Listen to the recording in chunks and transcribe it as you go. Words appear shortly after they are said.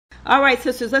All right,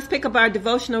 sisters, let's pick up our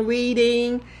devotional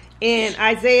reading in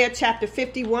Isaiah chapter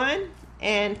 51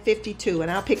 and 52. And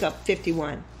I'll pick up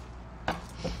 51.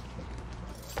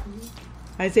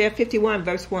 Isaiah 51,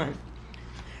 verse 1.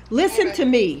 Listen to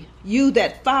me, you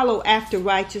that follow after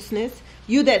righteousness,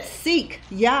 you that seek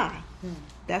Yah.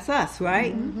 That's us,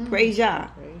 right? Mm-hmm. Praise Yah.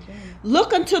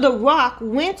 Look unto the rock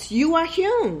whence you are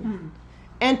hewn,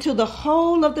 and to the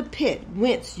hole of the pit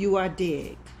whence you are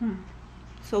digged.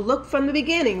 So look from the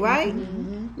beginning, right?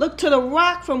 Mm-hmm. Look to the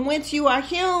rock from whence you are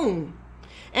hewn,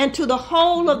 and to the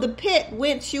hole of the pit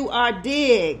whence you are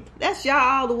digged. That's Yah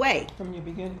all the way. From your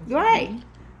beginning. Right. Mm-hmm.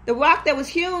 The rock that was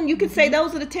hewn, you could say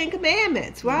those are the 10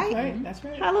 Commandments, right? That's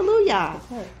right. Hallelujah.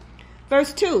 That's right.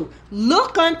 Verse 2,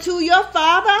 look unto your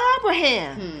father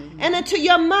Abraham, and unto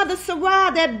your mother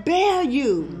Sarah that bare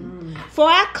you. For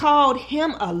I called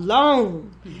him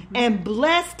alone, and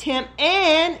blessed him,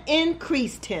 and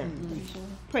increased him.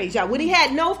 Praise Yah. When he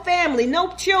had no family,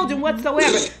 no children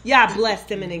whatsoever, Yah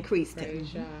blessed him and increased him.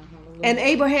 And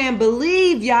Abraham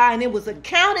believed Yah, and it was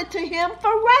accounted to him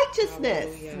for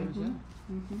righteousness.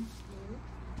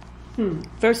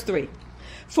 Verse 3.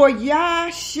 For Yah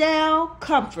shall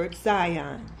comfort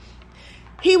Zion.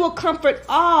 He will comfort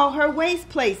all her waste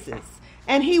places,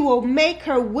 and he will make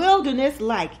her wilderness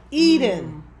like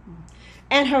Eden,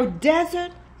 and her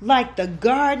desert like the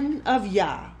garden of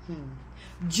Yah.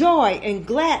 Joy and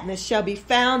gladness shall be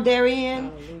found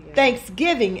therein,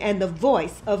 thanksgiving and the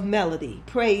voice of melody.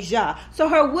 Praise Yah. So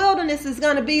her wilderness is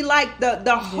going to be like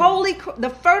the holy, the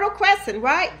Fertile Crescent,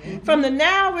 right? From the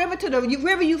Nile River to the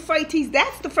river Euphrates,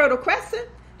 that's the Fertile Crescent.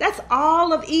 That's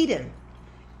all of Eden.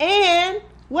 And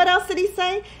what else did he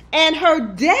say? And her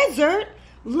desert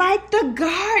like the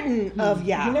garden of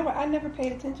Yah. I never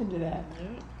paid attention to that.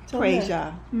 Praise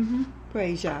Yah.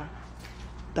 Praise Yah.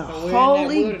 The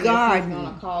holy garden. He's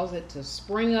going to cause it to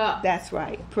spring up. That's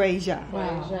right. Praise Yah.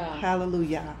 Praise Yah.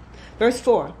 Hallelujah. Verse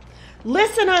 4.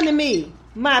 Listen unto me,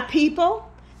 my people,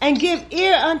 and give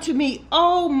ear unto me,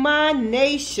 O my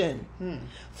nation.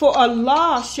 For a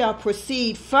law shall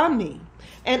proceed from me,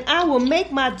 and I will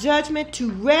make my judgment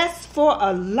to rest for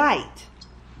a light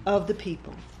of the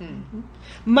people.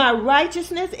 My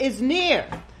righteousness is near.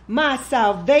 My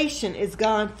salvation is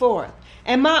gone forth.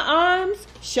 And my arms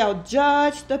shall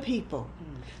judge the people.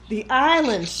 The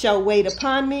islands shall wait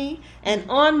upon me, and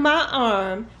on my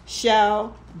arm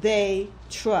shall they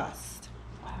trust.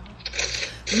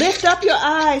 Lift up your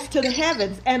eyes to the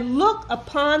heavens, and look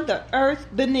upon the earth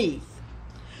beneath.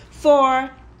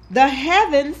 For the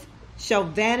heavens shall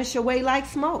vanish away like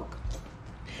smoke,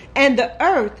 and the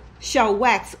earth shall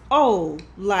wax old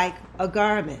like a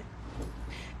garment.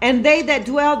 And they that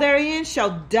dwell therein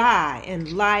shall die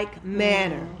in like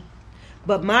manner.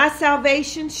 But my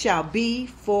salvation shall be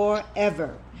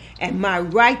forever, and my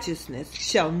righteousness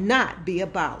shall not be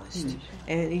abolished.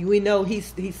 And we know he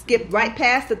skipped right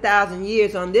past 1,000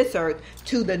 years on this earth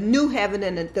to the new heaven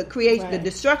and the creation, the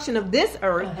destruction of this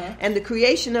earth, and the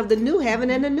creation of the new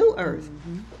heaven and the new earth.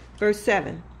 Verse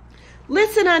 7.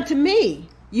 Listen unto me,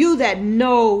 you that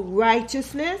know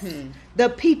righteousness, the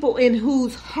people in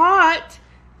whose heart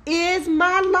is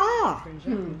my law.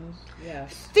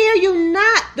 Fear you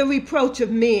not the reproach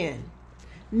of men,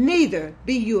 neither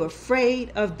be you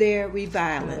afraid of their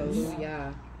revilings.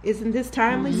 Isn't this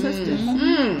timely, sisters?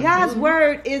 God's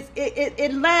word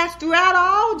it lasts throughout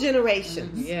all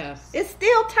generations. It's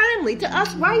still timely to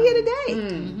us right here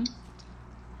today.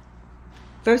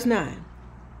 Verse 9.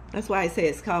 That's why I say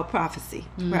it's called prophecy,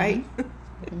 right?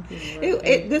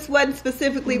 This wasn't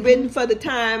specifically written for the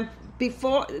time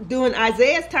before, during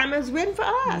Isaiah's time. It was written for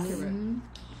us.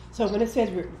 So when it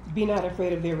says be not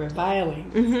afraid of their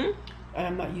reviling, and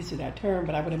I'm not used to that term,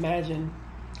 but I would imagine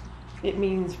it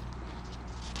means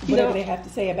whatever they have to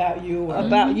say about you. Or,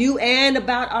 about you and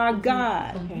about our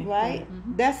God, right?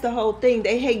 That's the whole thing.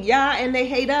 They hate Yah and they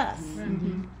hate us.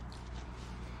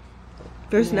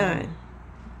 Verse 9.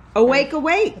 Awake,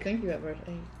 awake. I think you're at verse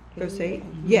 8. Verse 8?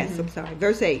 Yes, I'm sorry.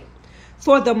 Verse 8.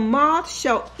 For the moth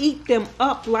shall eat them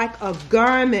up like a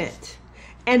garment,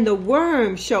 and the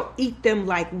worm shall eat them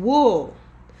like wool.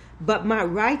 But my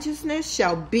righteousness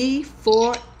shall be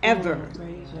forever,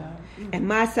 and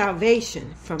my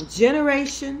salvation from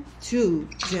generation to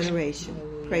generation.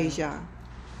 Praise Yah.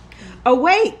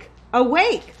 Awake,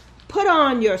 awake, put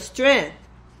on your strength,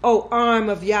 O arm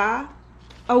of Yah.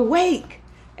 Awake,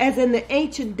 as in the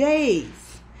ancient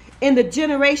days, in the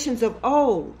generations of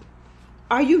old.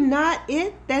 Are you not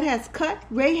it that has cut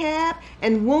Rahab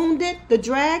and wounded the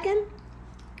dragon?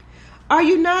 Are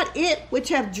you not it which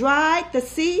have dried the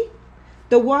sea,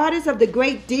 the waters of the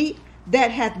great deep,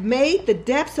 that hath made the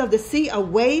depths of the sea a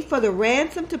way for the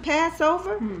ransom to pass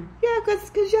over? Yeah,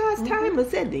 because Yah's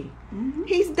timeless, isn't he?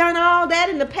 He's done all that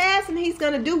in the past, and he's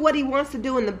going to do what he wants to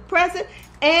do in the present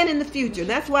and in the future. And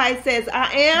that's why it says,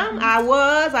 I am, I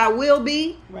was, I will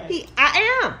be. Right.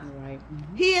 I am. Right.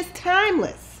 He is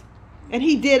timeless. And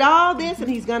he did all this, and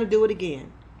he's going to do it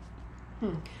again.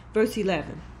 Verse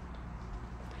 11.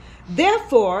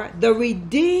 Therefore, the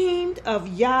redeemed of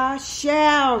Yah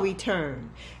shall return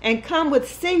and come with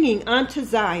singing unto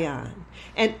Zion,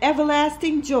 and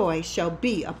everlasting joy shall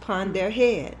be upon their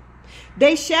head.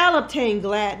 They shall obtain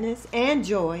gladness and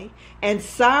joy, and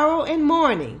sorrow and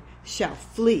mourning shall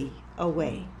flee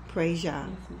away. Praise Yah.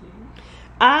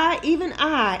 I, even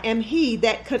I, am he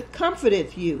that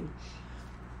comforteth you.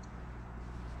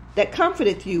 That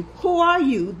comforteth you. Who are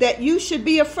you that you should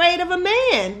be afraid of a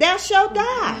man? Thou shalt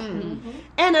die.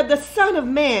 And of the Son of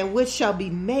Man, which shall be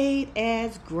made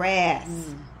as grass.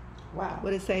 Wow.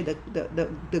 What did it say?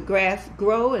 The grass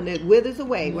grow and it withers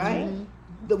away, right?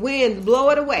 The winds blow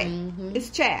it away.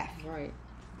 It's chaff. Right.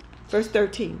 Verse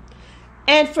 13.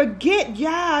 And forget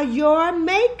Yah your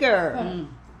maker.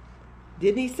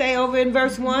 Didn't he say over in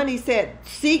verse 1? He said,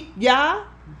 seek Yah.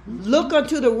 Look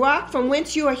unto the rock from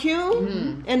whence you are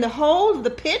hewn, and the hole of the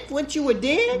pit whence you were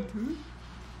dead.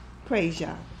 Praise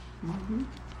Yah.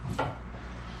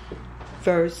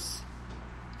 Verse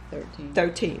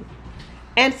 13.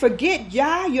 And forget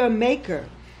Yah your maker,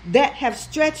 that have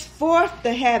stretched forth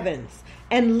the heavens,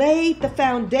 and laid the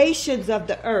foundations of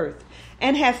the earth,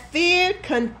 and have feared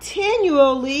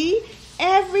continually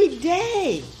every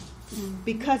day,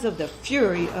 because of the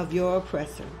fury of your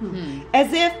oppressor,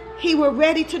 as if he were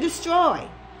ready to destroy.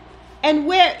 And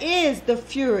where is the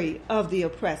fury of the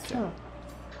oppressor?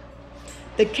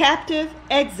 The captive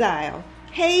exile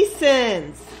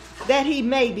hastens that he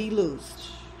may be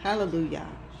loosed. Hallelujah.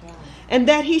 And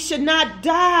that he should not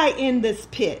die in this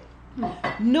pit,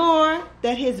 nor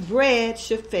that his bread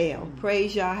should fail.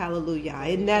 Praise Yah. Hallelujah.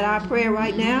 Isn't that our prayer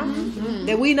right now?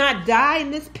 That we not die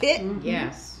in this pit?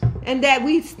 Yes. And that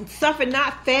we suffer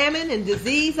not famine and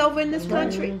disease over in this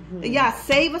country. That Yah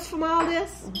save us from all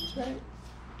this.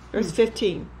 Verse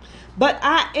 15. But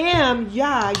I am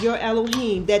Yah your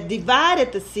Elohim, that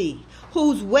divided the sea,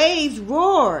 whose waves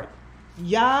roared.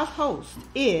 Yah host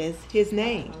is his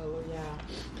name.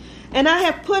 And I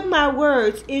have put my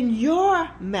words in your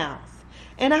mouth,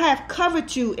 and I have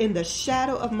covered you in the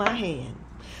shadow of my hand,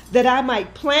 that I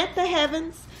might plant the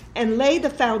heavens and lay the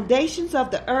foundations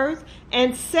of the earth,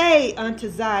 and say unto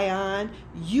Zion,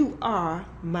 you are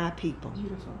my people.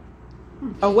 Beautiful.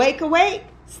 Awake, awake,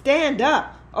 stand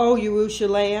up, O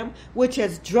Jerusalem, which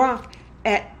has drunk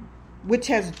at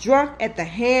the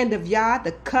hand of Yah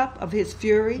the cup of his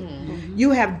fury.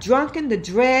 You have drunken the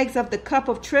dregs of the cup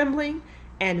of trembling,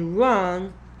 and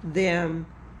wrung them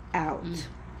out.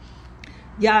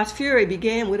 Yah's fury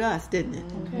began with us, didn't it?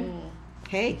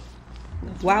 Hey,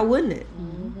 why wouldn't it?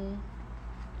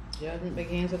 Judgment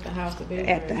begins at the house of Israel.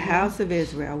 At the house of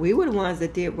Israel. We were the ones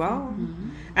that did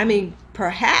wrong. I mean,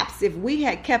 perhaps if we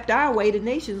had kept our way, the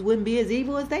nations wouldn't be as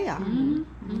evil as they are.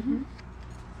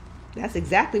 That's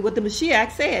exactly what the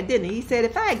Mashiach said, didn't he? He said,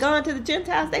 if I had gone to the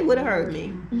Gentiles, they would have heard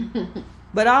me.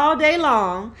 But all day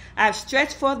long, I've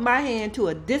stretched forth my hand to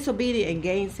a disobedient and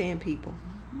gainsaying people.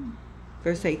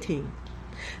 Verse 18.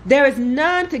 There is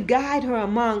none to guide her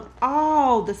among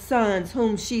all the sons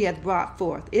whom she hath brought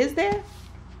forth. Is there?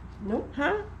 Nope.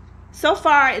 Huh? So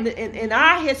far in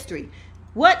our history,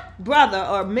 what brother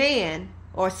or man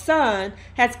or son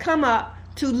has come up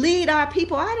to lead our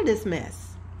people out of this mess?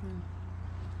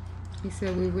 He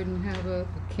said we wouldn't have a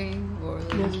king or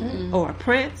Or a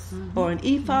prince or an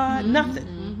ephod,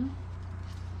 nothing.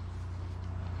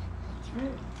 That's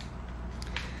right.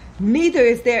 Neither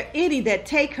is there any that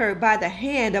take her by the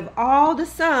hand of all the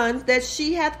sons that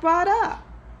she hath brought up.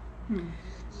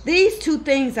 These two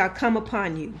things are come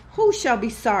upon you. Who shall be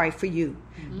sorry for you?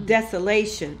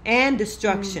 Desolation and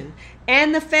destruction,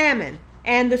 and the famine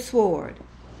and the sword.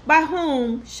 By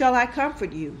whom shall I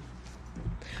comfort you?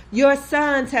 Your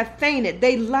sons have fainted.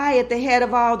 They lie at the head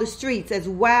of all the streets as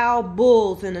wild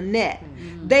bulls in a net.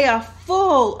 They are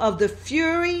full of the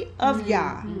fury of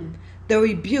Yah, the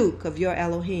rebuke of your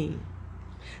Elohim.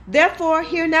 Therefore,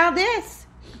 hear now this,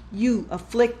 you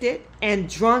afflicted and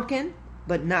drunken,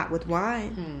 but not with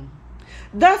wine.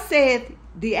 Thus saith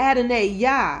the Adonai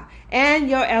Yah and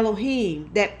your Elohim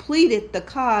that pleadeth the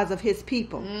cause of his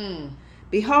people.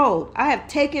 Behold, I have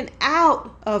taken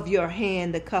out of your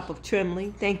hand the cup of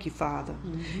trembling. Thank you, Father.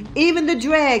 Even the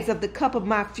dregs of the cup of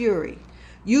my fury.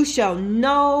 You shall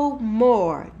no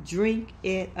more drink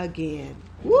it again.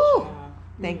 Woo!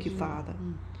 Thank you, Father.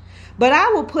 But I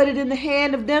will put it in the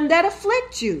hand of them that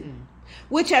afflict you,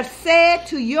 which have said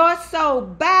to your soul,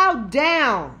 bow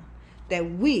down, that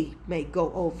we may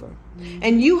go over.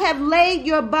 And you have laid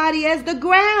your body as the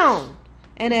ground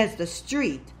and as the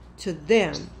street to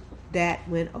them that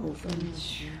went over.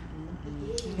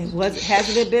 And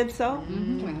hasn't it been so?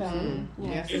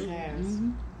 Yes, it has.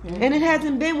 And it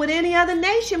hasn't been with any other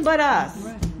nation but us.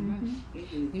 Right.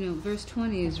 You know, verse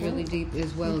 20 is really deep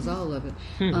as well as all of it,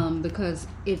 because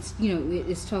it's, you know,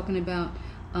 it's talking about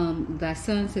thy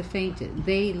sons have fainted.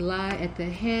 They lie at the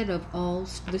head of all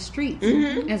the streets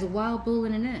as a wild bull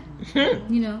in a net.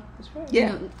 You know, you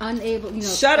know, unable, you know,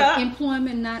 shut up.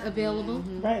 Employment not available.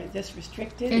 Right, just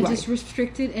restricted. And just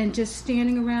restricted and just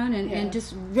standing around and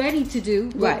just ready to do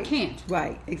but can't.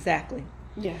 Right, exactly.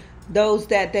 Yeah. Those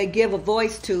that they give a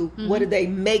voice to, what do they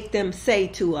make them say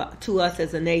to us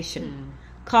as a nation?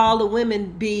 Call the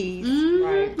women bees,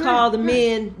 call the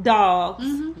men dogs,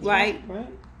 right?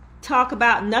 Talk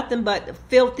about nothing but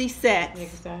filthy sex.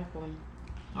 Exactly.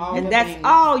 And that's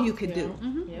all you can do.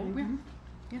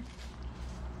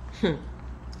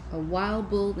 A wild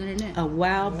bull in a net. A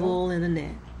wild bull in a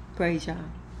net. Praise y'all.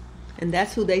 And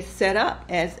that's who they set up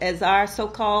as our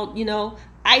so-called, you know,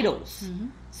 idols.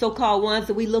 So-called ones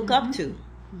that we look up to.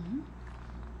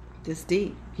 It's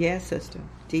deep. Yes, sister.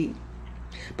 Deep.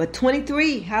 But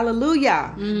 23,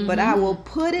 hallelujah. But I will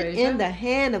put it in the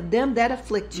hand of them that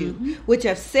afflict you, which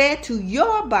have said to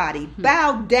your body,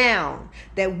 bow down,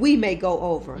 that we may go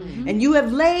over. And you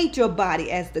have laid your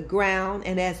body as the ground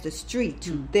and as the street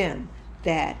to them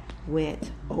that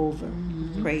went over.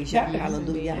 Praise you.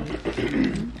 Hallelujah.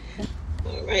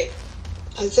 All right.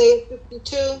 Isaiah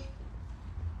 52,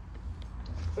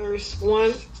 verse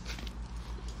 1.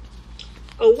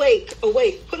 Awake,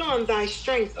 awake, put on thy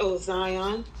strength, O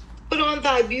Zion. Put on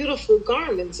thy beautiful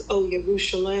garments, O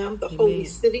Jerusalem, the holy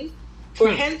city.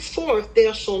 For henceforth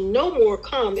there shall no more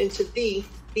come into thee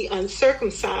the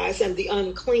uncircumcised and the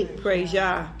unclean. Praise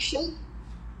Yah.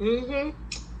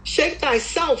 Shake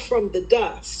thyself from the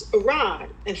dust. Arise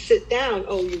and sit down,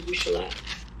 O Jerusalem.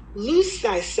 Loose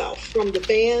thyself from the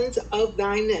bands of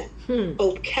thy neck,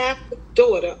 O captive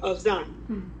daughter of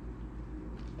Zion.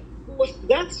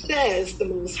 Thus says the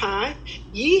Most High,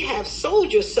 ye have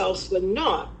sold yourselves for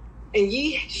naught, and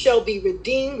ye shall be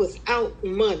redeemed without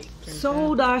money.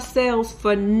 Sold ourselves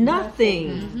for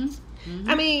nothing.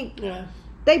 I mean,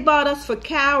 they bought us for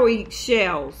cowrie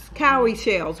shells,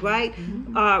 right?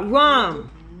 Rum,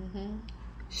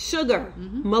 sugar,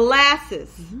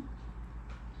 molasses.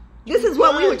 This is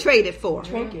what we were traded for.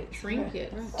 Trinkets.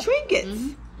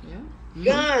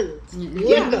 Guns.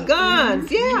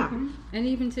 Guns, And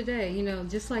even today, you know,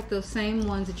 just like those same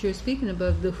ones that you're speaking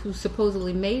about, who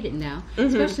supposedly made it now,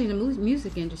 especially in the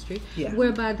music industry,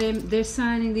 whereby they're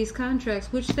signing these contracts,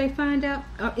 which they find out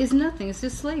is nothing. It's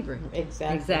just slavery.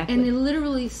 Exactly. And they're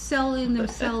literally selling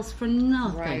themselves for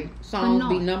nothing. Right. Songs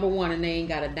be number one and they ain't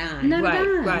got a dime. Not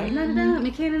a dime. Not a dime.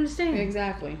 They can't understand.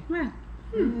 Exactly. Right.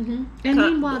 And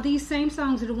meanwhile, these same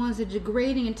songs are the ones that are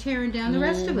degrading and tearing down the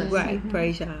rest of us. Right.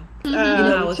 Praise Yah.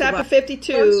 Chapter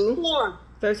 52.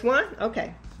 Verse 1?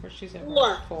 Okay. She said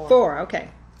 4, okay.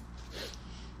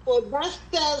 For thus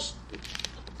says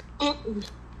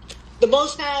the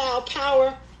Most High our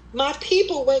power, my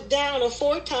people went down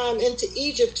aforetime into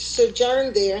Egypt to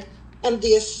sojourn there, and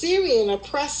the Assyrian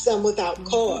oppressed them without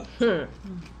cause.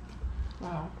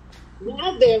 Wow.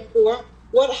 Now therefore,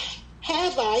 what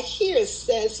have I here,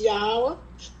 says Yahweh,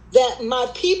 that my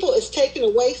people is taken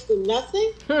away for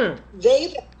nothing? They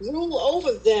that rule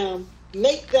over them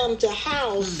make them to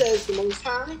howl, says the Most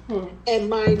High, and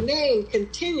my name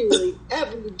continually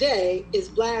every day is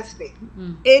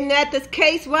blasphemed. Isn't that the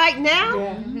case right now?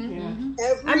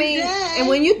 Every day. And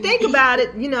when you think about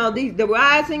it, you know, the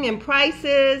rising in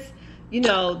prices, you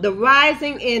know, the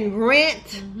rising in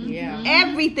rent,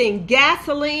 everything,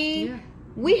 gasoline,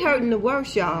 we hurting the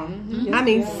worst, y'all. I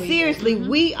mean, seriously,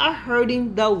 we are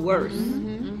hurting the worst.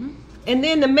 And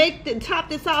then to top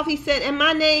this off, he said, and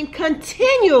my name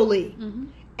continually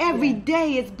every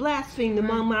day is blasphemed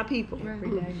among my people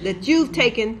that you've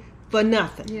taken for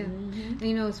nothing. And,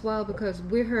 you know, it's wild because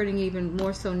we're hurting even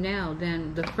more so now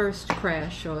than the first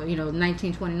crash, or, you know,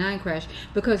 1929 crash,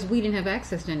 because we didn't have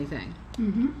access to anything.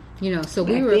 You know, so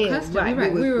we were accustomed.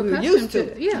 We were accustomed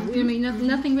to. I mean,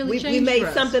 nothing really changed. We made for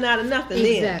us. something out of nothing.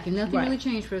 Exactly, nothing really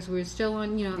changed for us. We're still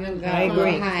on, you know. I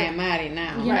agree. High and mighty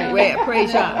now.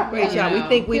 Praise y'all. We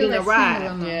think we didn't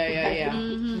arrive.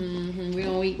 We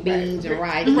don't eat beans or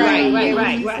rice.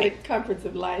 Right. The comforts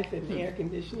of life and air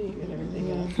conditioning and everything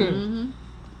else.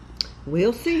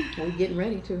 We'll see. We're getting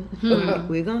ready to.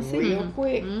 We're gonna see real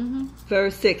quick.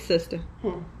 Verse 6, sister.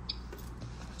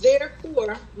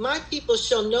 Therefore, my people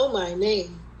shall know my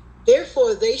name.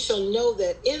 Therefore, they shall know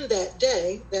that in that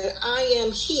day that I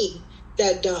am he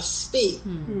that doth speak.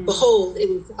 Behold, it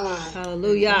is I.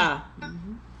 Hallelujah.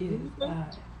 It is I.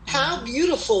 How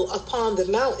beautiful upon the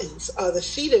mountains are the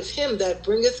feet of him that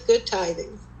bringeth good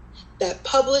tidings, that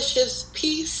publisheth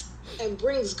peace and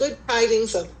brings good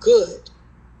tidings of good,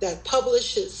 that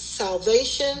publishes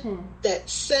salvation, that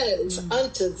says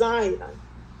unto Zion,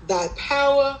 thy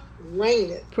power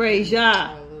reigneth. Praise Yah.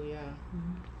 Hallelujah.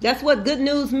 That's what good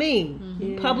news means.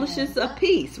 Yeah. Publishers of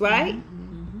peace, right?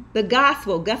 The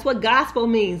gospel. That's what gospel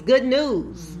means. Good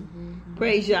news.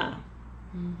 Praise Yah.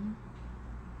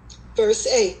 Verse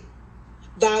 8,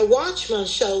 thy watchmen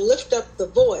shall lift up the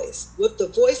voice, with the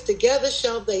voice together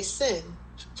shall they sing,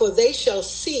 for they shall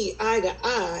see eye to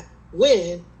eye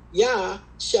when Yah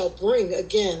shall bring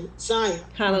again Zion.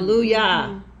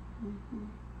 Hallelujah.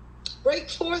 Break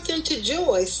forth into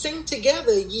joy, sing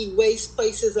together, ye waste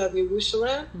places of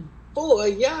Jerusalem, for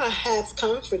Yah hath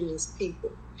comforted his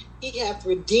people. He hath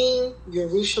redeemed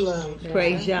Jerusalem.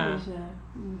 Praise Yah.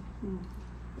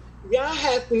 Yah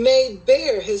hath made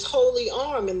bare his holy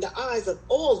arm in the eyes of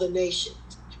all the nations,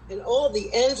 and all the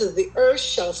ends of the earth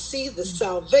shall see the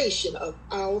salvation of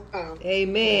our power.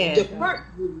 Amen. Depart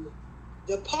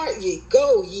ye,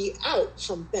 go ye out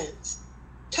from thence.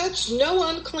 Touch no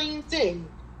unclean thing.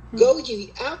 Go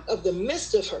ye out of the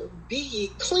midst of her. Be ye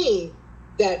clean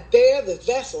that bear the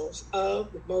vessels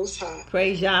of the Most High.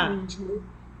 Praise Yah.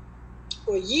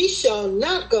 For ye shall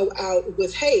not go out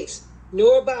with haste,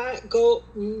 nor go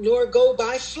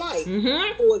by flight.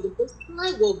 For the Most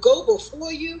High will go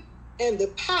before you, and the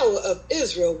power of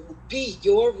Israel will be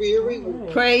your rear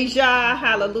reward. Praise Yah.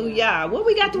 Hallelujah. What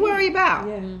we got to worry about?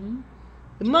 Yeah.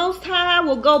 The Most High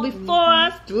will go before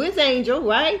us through his angel,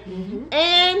 right?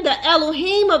 And the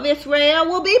Elohim of Israel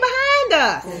will be behind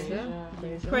us.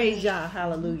 Praise Yah.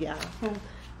 Hallelujah.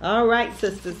 All right,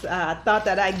 sisters. I thought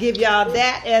that I'd give y'all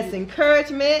that as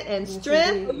encouragement and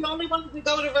strength. You only wanted to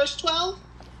go to verse 12?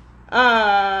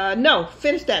 No,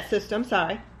 finish that, sister. I'm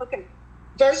sorry. Okay.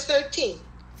 Verse 13.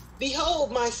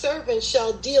 Behold, my servant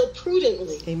shall deal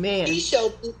prudently. Amen. He shall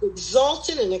be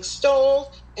exalted and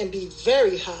extolled and be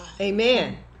very high.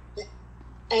 Amen.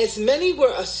 As many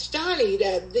were astonished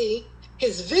at thee,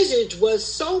 his visage was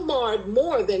so marred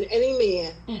more than any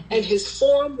man, and his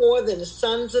form more than the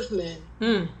sons of men.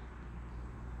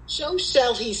 So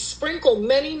shall he sprinkle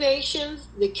many nations,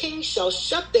 the kings shall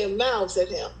shut their mouths at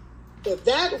him. For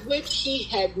that which he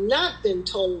had not been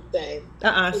told them,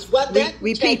 is what that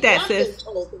repeat that, sis. been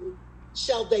told them,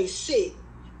 shall they see,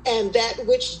 and that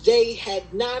which they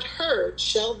had not heard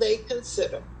shall they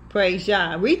consider. Praise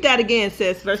Yah. Read that again,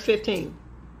 sis. Verse 15.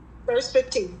 Verse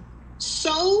 15.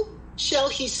 So shall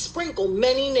he sprinkle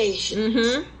many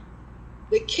nations.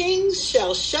 The kings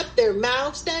shall shut their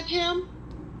mouths at him,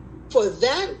 for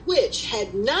that which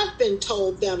had not been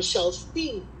told them shall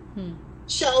see,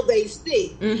 shall they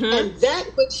see, and that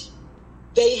which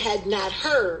they had not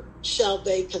heard shall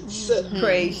they consider.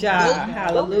 Praise Yah.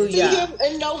 Hallelujah. See him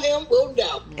and know him will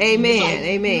know. Amen.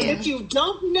 Amen. If you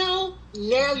don't know,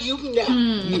 now you know.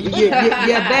 You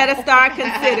better start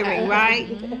considering, right?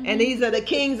 And these are the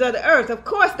kings of the earth. Of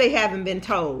course they haven't been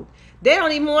told. They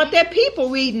don't even want their people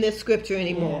reading this scripture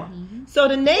anymore. So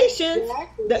the nations,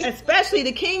 especially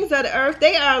the kings of the earth,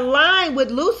 they are aligned with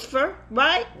Lucifer,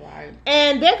 right?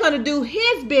 And they're going to do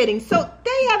his bidding. So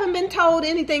they haven't been told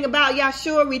anything about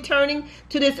Yahshua returning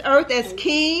to this earth as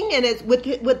king and as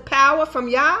with power from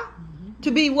Yah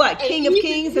to be what? King of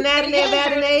kings and Adonai of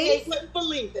Adonai? They wouldn't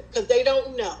believe it because they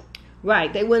don't know.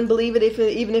 Right. They wouldn't believe it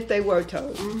even if they were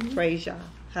told. Praise Yah.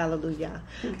 Hallelujah.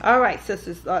 All right,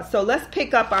 sisters. So let's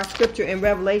pick up our scripture in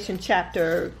Revelation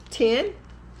chapter 10.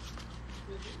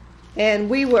 And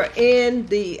we were in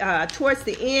the towards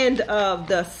the end of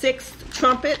the sixth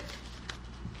trumpet.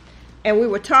 And we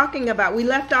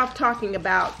left off talking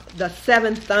about the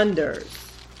seven thunders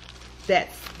that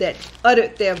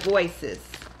uttered their voices.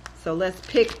 So let's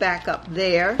pick back up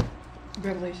there.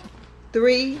 Revelation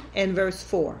 3 and verse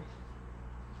 4.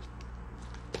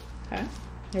 Okay.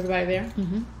 Everybody there?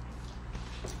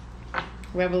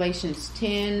 Revelations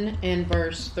 10 and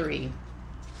verse 3.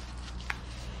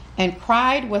 And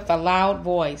cried with a loud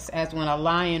voice as when a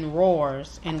lion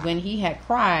roars, and when he had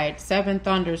cried, seven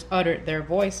thunders uttered their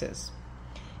voices.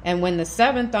 And when the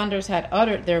seven thunders had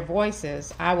uttered their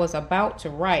voices, I was about to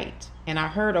write, and I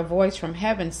heard a voice from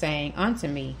heaven saying unto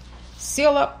me,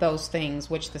 Seal up those things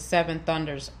which the seven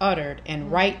thunders uttered,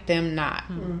 and write them not.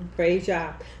 Praise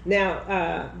Yah.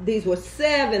 Now, these were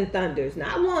seven thunders,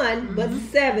 not one, but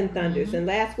seven thunders. And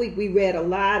last week we read a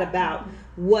lot about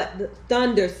what the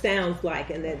thunder sounds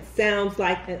like, and it sounds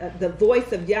like the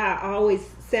voice of Yah always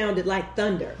sounded like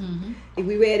thunder.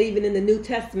 We read even in the New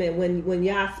Testament when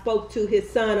Yah spoke to his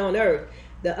son on earth,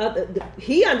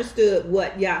 he understood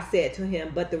what Yah said to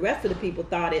him, but the rest of the people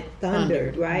thought it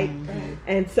thundered, right?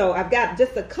 And so I've got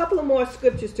just a couple of more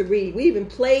scriptures to read. We even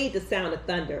played the sound of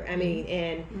thunder. I mean,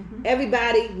 and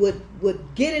everybody would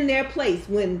get in their place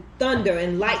when thunder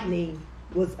and lightning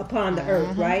was upon the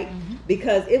earth, right?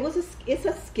 Because it's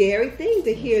a scary thing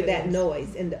to hear that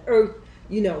noise, and the earth,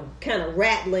 kind of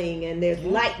rattling, and there's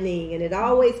lightning, and it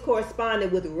always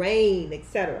corresponded with rain,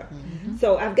 etc.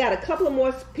 So I've got a couple of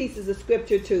more pieces of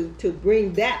scripture to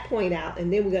bring that point out,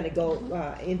 and then we're going to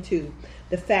go into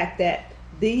the fact that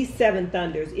these 7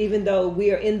 thunders, even though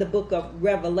we are in the book of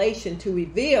Revelation to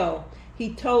reveal,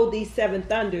 he told these 7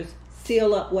 thunders,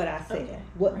 seal up what I said.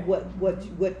 What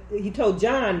he told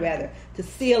John, rather, to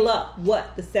seal up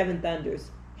what the 7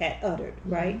 thunders had uttered,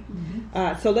 right?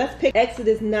 So let's pick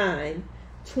Exodus 9,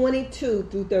 22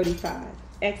 through 35.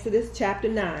 Exodus chapter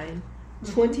 9,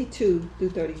 22 through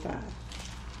 35.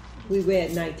 We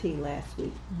read 19 last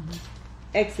week.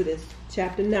 Exodus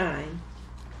chapter 9,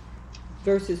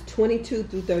 verses 22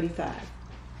 through 35.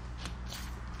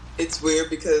 It's weird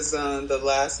because the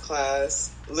last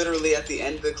class, literally at the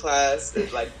end of the class,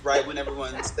 like right when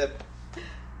everyone stepped,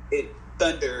 it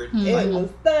thundered. It was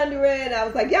thundering. I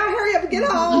was like, y'all hurry up and get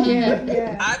home.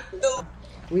 I feel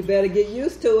We better get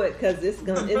used to it, because it's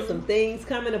some things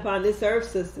coming upon this earth,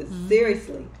 sisters.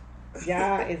 Seriously.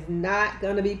 Yah is not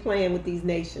going to be playing with these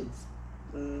nations.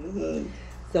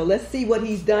 So let's see what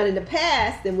he's done in the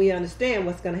past, and we understand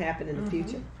what's going to happen in the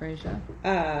future. Praise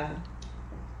God.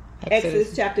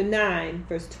 Exodus chapter 9,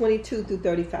 verse 22 through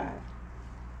 35.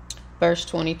 Verse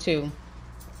 22.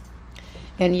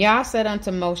 And Yah said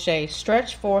unto Moshe,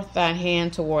 stretch forth thine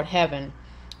hand toward heaven,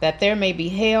 that there may be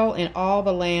hail in all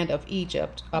the land of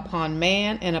Egypt, upon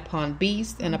man and upon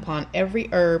beast and upon every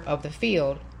herb of the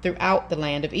field throughout the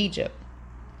land of Egypt.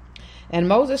 And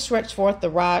Moses stretched forth the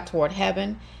rod toward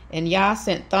heaven, and Yah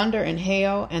sent thunder and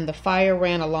hail, and the fire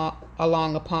ran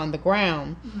along upon the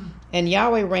ground, and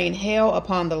Yahweh rained hail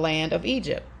upon the land of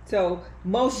Egypt. So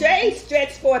Moshe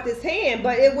stretched forth his hand,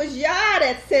 but it was Yah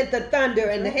that sent the thunder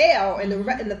and the hail and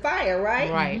the fire, right?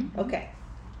 Right. Okay.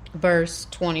 Verse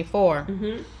 24.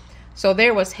 So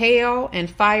there was hail and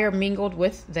fire mingled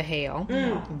with the hail,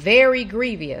 very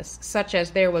grievous, such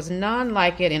as there was none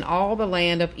like it in all the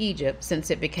land of Egypt since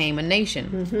it became a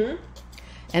nation.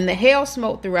 And the hail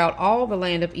smote throughout all the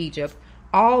land of Egypt,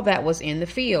 all that was in the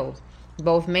field,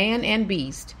 both man and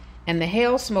beast. And the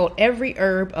hail smote every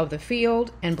herb of the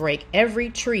field, and brake every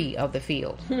tree of the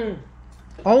field.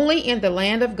 Only in the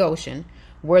land of Goshen,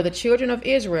 where the children of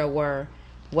Israel were,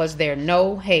 was there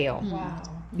no hail. Wow.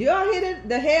 Y'all hear it?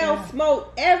 The hail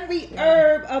smote every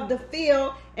herb of the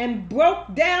field and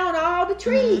broke down all the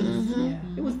trees.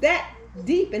 It was that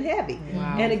deep and heavy.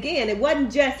 Wow. And again, it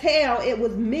wasn't just hail, it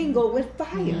was mingled with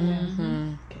fire.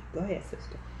 Okay, go ahead,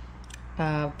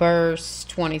 sister. Verse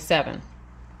 27.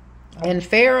 And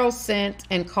Pharaoh sent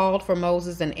and called for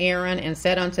Moses and Aaron and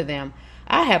said unto them,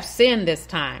 I have sinned this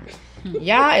time.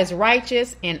 Yah is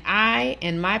righteous, and I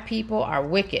and my people are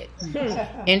wicked.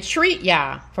 Entreat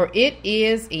Yah, for it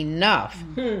is enough,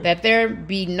 that there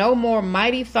be no more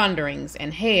mighty thunderings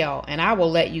and hail, and I will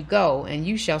let you go, and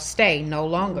you shall stay no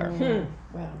longer.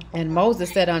 And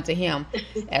Moses said unto him,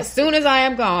 as soon as I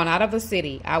am gone out of the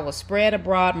city, I will spread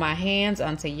abroad my hands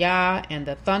unto Yah, and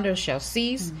the thunder shall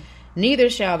cease, neither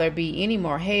shall there be any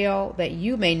more hail, that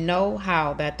you may know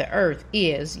how that the earth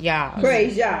is Yah's.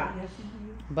 Praise Yah.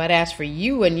 But as for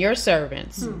you and your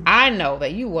servants, I know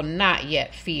that you will not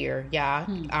yet fear Yah,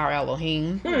 our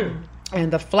Elohim.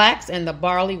 And the flax and the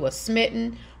barley was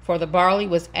smitten, for the barley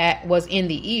was in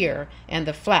the ear, and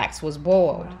the flax was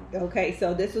boiled. Okay,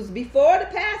 so this was before the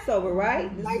Passover, right?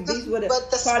 These were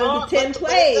part of the 10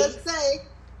 plagues. plagues.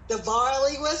 The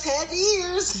barley had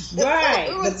ears. Right.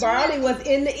 The barley was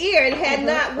in the ear. It had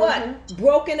not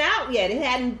broken out yet. It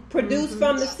hadn't produced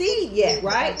from the seed yet,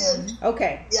 right?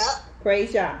 Okay. Yep.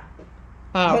 Praise Yah.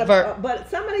 But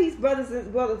some of these brothers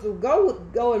will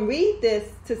go and read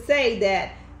this to say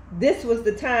that this was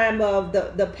the time of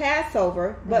the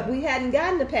Passover, but we hadn't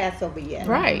gotten the Passover yet.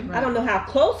 Right. I don't know how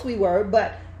close we were,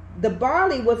 but the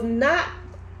barley was not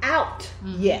out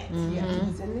yet.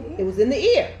 It was in the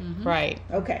ear. Right.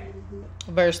 Okay.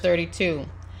 Verse 32.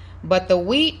 But the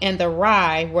wheat and the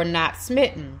rye were not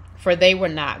smitten, for they were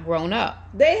not grown up.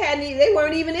 They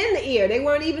weren't even in the ear. They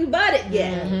weren't even budded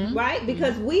yet, right?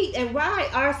 Because wheat and rye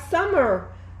are summer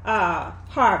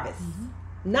harvests,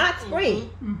 not spring.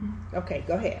 Okay,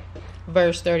 go ahead.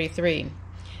 Verse 33.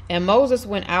 And Moses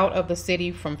went out of the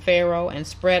city from Pharaoh and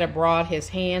spread abroad his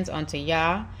hands unto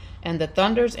Yah, and the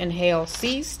thunders and hail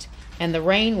ceased, and the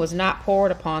rain was not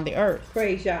poured upon the earth.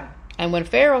 Praise Yah. And when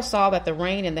Pharaoh saw that the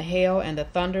rain and the hail and the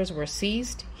thunders were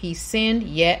ceased, he sinned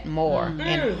yet more,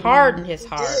 and hardened his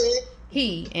heart,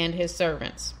 he and his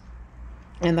servants.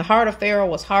 And the heart of Pharaoh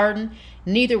was hardened,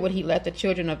 neither would he let the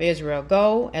children of Israel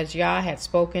go, as Yah had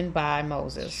spoken by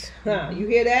Moses. You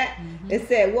hear that? It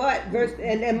said what? Verse,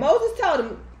 and Moses told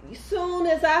him, as soon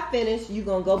as I finish, you're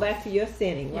going to go back to your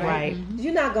sinning, right? Right.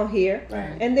 You're not going to hear.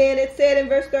 Right. And then it said in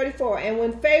verse 34, and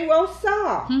when Pharaoh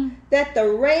saw that the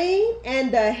rain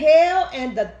and the hail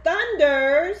and the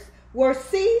thunders were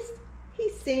ceased, he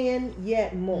sinned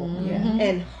yet more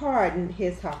and hardened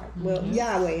his heart. Well,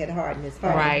 Yahweh had hardened his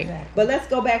heart. Right. Exactly. But let's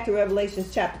go back to Revelation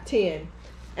chapter 10.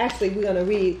 Actually, we're going to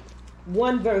read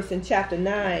one verse in chapter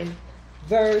 9,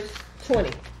 verse 20.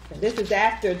 And this is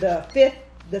after the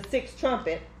sixth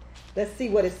trumpet. Let's see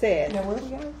what it says. Now, where are we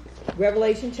going?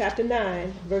 Revelation chapter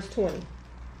 9, verse 20.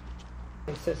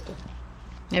 Sister.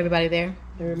 Everybody there?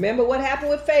 And remember what happened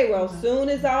with Pharaoh. Soon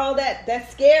as all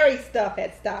that scary stuff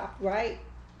had stopped, right?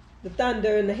 The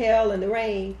thunder and the hail and the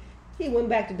rain, he went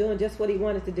back to doing just what he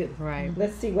wanted to do. Right.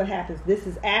 Let's see what happens. This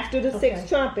is after the sixth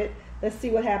trumpet. Let's see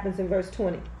what happens in verse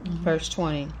 20. Verse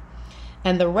 20.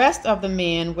 And the rest of the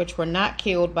men which were not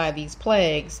killed by these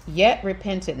plagues yet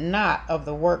repented not of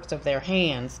the works of their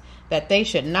hands, that they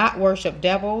should not worship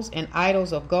devils and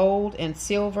idols of gold and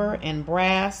silver and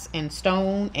brass and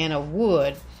stone and of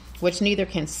wood, which neither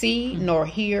can see nor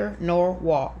hear nor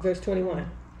walk. Verse 21.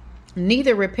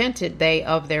 Neither repented they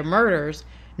of their murders,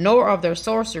 nor of their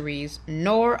sorceries,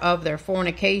 nor of their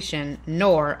fornication,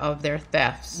 nor of their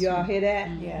thefts. Y'all hear that?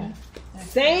 Yeah.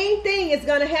 Same thing is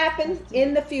going to happen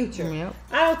in the future. Yep.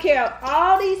 I don't care.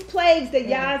 All these plagues that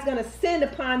Yah is going to send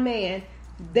upon man,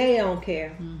 they don't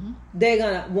care. They're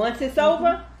going to, once it's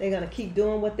over, they're going to keep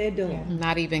doing what they're doing.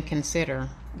 Not even consider.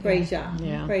 Praise Yah.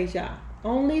 Yeah. Praise Yah.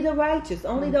 Only the righteous,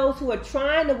 only those who are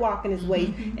trying to walk in his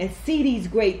ways and see these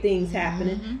great things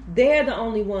happening, they're the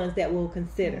only ones that will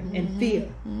consider and fear.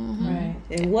 Right.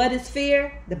 And what is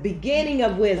fear? The beginning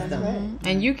of wisdom. Right.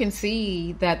 And you can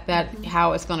see that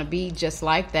how it's going to be just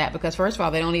like that, because first of all,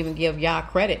 they don't even give Yah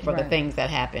credit for the things that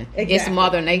happen. It's Exactly.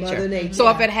 Mother Nature. Mother Nature. So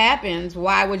if it happens,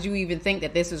 why would you even think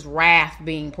that this is wrath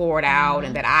being poured out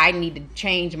and that I need to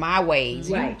change my ways?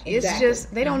 Right, It's exactly.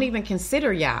 just, they don't even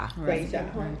consider Yah. Praise Yah.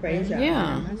 Praise Yah. Yeah.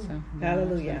 So,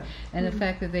 Hallelujah. and the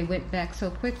fact that they went back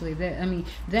so quickly,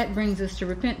 that brings us to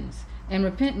repentance. And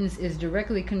repentance is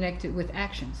directly connected with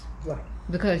actions. Right.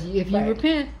 Because if you Right.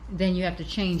 repent, then you have to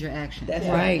change your actions. That's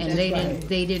right. And That's they right. didn't.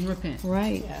 They didn't repent.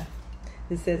 Right. Yeah.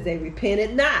 It says they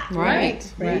repented not.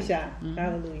 Right. Praise Yah.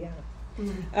 Hallelujah.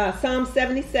 Psalm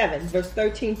 77, verse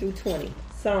 13 through 20.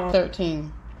 Psalm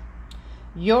 13.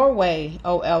 Your way,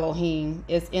 O Elohim,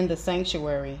 is in the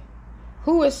sanctuary.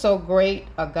 Who is so great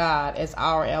a God as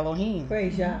our Elohim?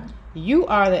 Praise Yah. You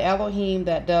are the Elohim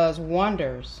that does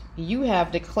wonders. You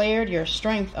have declared your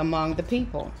strength among the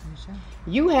people.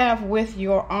 You have with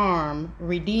your arm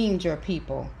redeemed your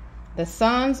people, the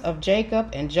sons of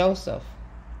Jacob and Joseph.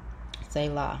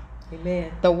 Selah.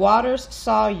 Amen. The waters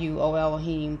saw you, O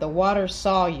Elohim. The waters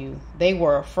saw you. They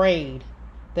were afraid.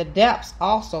 The depths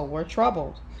also were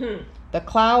troubled. The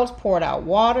clouds poured out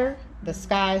water. The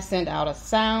sky sent out a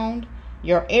sound.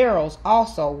 Your arrows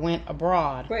also went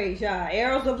abroad. Praise Yah.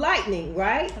 Arrows of lightning,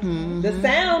 right? The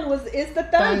sound is the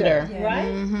thunder, Thunder. right?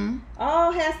 Mm-hmm.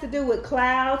 All has to do with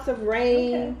clouds of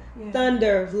rain, Okay. Yeah.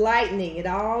 thunder, lightning. It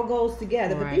all goes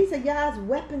together. But Right. these are Yah's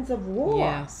weapons of war.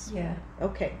 Yes. Yeah.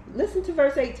 Okay, listen to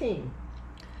verse 18.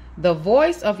 The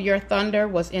voice of your thunder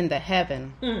was in the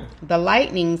heaven. The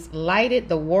lightnings lighted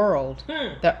the world.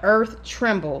 The earth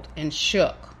trembled and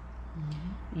shook.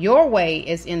 Your way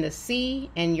is in the sea,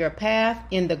 and your path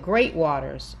in the great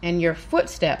waters, and your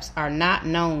footsteps are not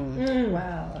known.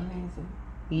 Wow. Amazing.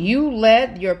 You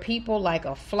led your people like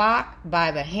a flock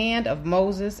by the hand of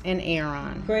Moses and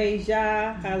Aaron. Praise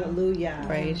Yah. Hallelujah.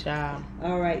 Praise Yah.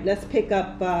 All right, let's pick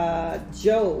up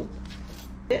Job.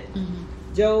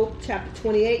 Job chapter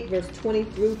 28, verse 20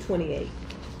 through 28.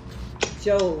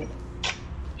 Job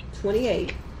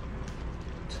 28,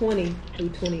 20 through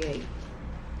 28.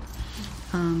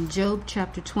 Job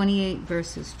chapter 28,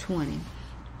 verses 20.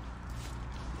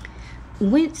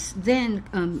 Whence then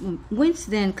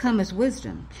cometh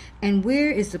wisdom, and where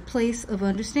is the place of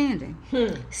understanding?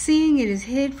 Seeing it is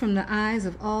hid from the eyes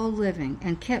of all living,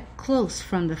 and kept close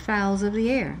from the fowls of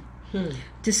the air.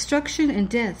 Destruction and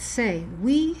death say,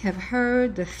 we have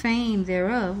heard the fame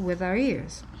thereof with our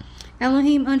ears,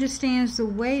 Elohim understands the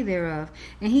way thereof,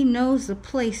 and he knows the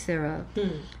place thereof.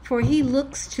 For he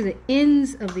looks to the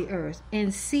ends of the earth,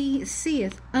 and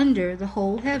seeth under the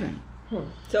whole heaven.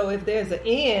 So if there's an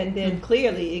end, then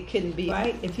clearly it couldn't be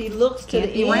right. If he looks to the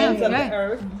Can't be ends round, of right. the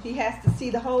earth, he has to see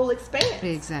the whole expanse.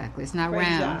 Exactly. It's not Praise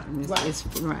round. God. It's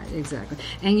right, exactly.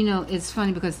 And you know, it's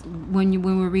funny because when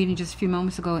we were reading just a few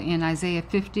moments ago in Isaiah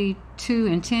 52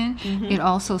 and 10, it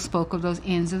also spoke of those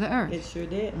ends of the earth. It sure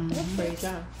did. Praise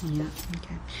God. Yeah.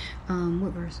 Okay.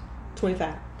 What verse?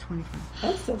 25. 25.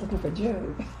 I'm still looking for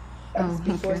Job. Oh,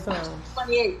 Before okay. Psalms.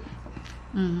 28.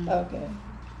 Okay.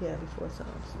 Yeah, before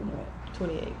Psalms. Right.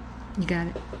 28. You got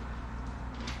it.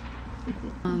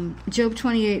 Job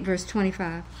 28, verse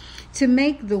 25. To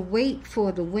make the weight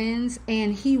for the winds,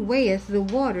 and he weigheth the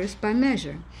waters by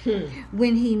measure.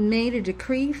 When he made a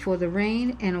decree for the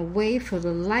rain, and a way for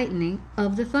the lightning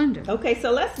of the thunder. Okay, so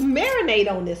let's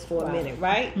marinate on this for a minute,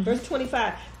 right? Verse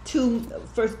 25 to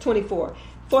verse 24.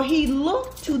 For he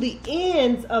looked to the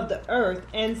ends of the earth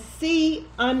and see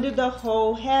under the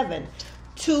whole heaven,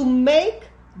 to make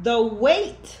the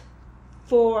weight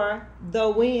for the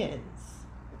winds.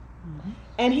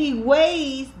 And he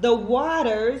weighs the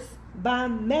waters by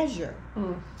measure.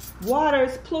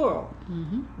 Waters, plural.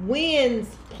 Winds,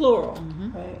 plural.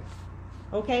 Right.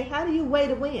 Okay, how do you weigh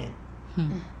the wind?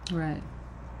 Right.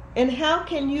 And how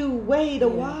can you weigh the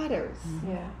waters?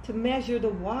 Yeah. To measure the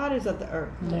waters of the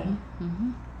earth. Yeah.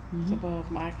 It's above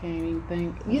my, I can't even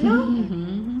think. You know?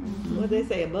 What they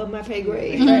say, above my pay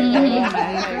grade.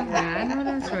 I know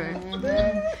that's right.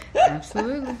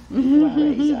 Absolutely.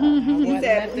 He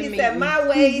said, my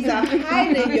ways are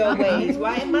higher than your ways,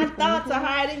 right? My thoughts are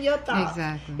higher than your thoughts.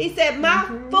 Exactly. He said, my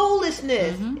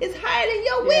foolishness is higher than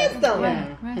your wisdom.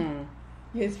 Right.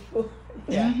 His foot.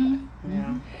 Yeah.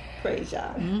 Yeah. Praise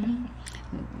y'all.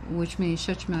 Which means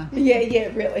shut your mouth. Yeah,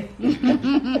 really.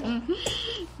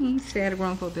 Stay out of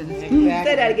grown folk business. Exactly.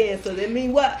 Say that again. So that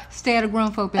mean what? Stay out of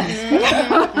grown folk business.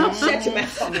 Shut your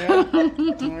mouth.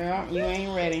 Well, you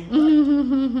ain't ready.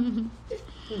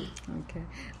 Okay.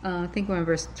 I think we're in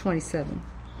verse 27.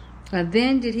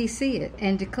 Then did he see it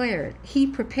and declare it. He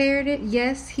prepared it.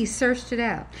 Yes, he searched it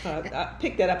out. I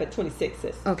picked that up at 26,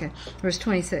 sis. Okay. Verse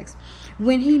 26.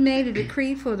 When he made a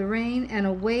decree for the rain and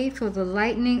a way for the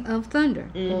lightning of thunder.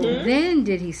 Then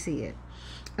did he see it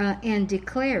and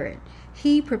declare it.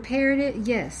 He prepared it,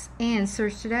 yes, and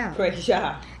searched it out. Praise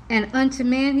y'all. And unto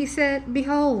man he said,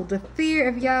 behold, the fear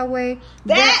of Yahweh,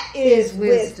 That is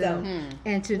wisdom.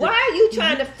 And to Why are you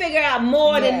trying to figure out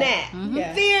more than that?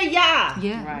 Yeah. Fear Yah.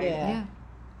 yeah, Right. yeah,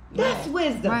 That's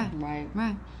wisdom. right, Right.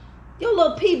 right. Your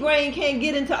little pea brain can't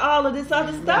get into all of this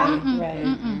other stuff.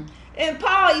 Right. And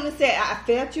Paul even said, I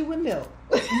fed you with milk.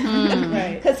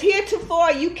 Right. Because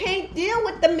heretofore you can't deal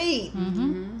with the meat.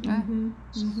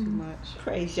 Too much.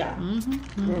 Praise Yah.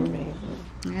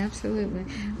 Absolutely.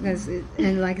 Because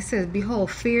and like it says,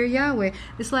 behold, fear Yahweh.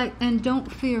 It's like, and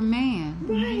don't fear man.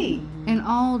 Right. And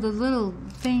all the little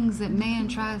things that man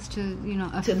tries to,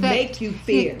 affect. To make you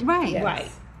fear. Right. Yes.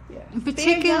 Right.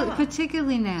 Yeah.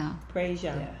 Particularly now. Praise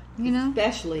Yah. Yeah.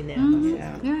 Especially now.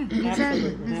 Yeah. Yeah, exactly.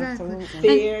 Absolutely. Exactly.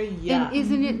 Fear Yah. And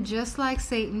isn't it just like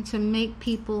Satan to make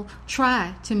people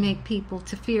try to make people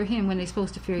to fear him when they're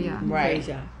supposed to fear Yah? Right. Praise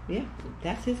Yah. Yeah.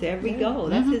 That's his every goal.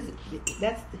 That's his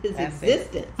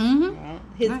existence.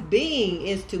 His Right. being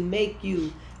is to make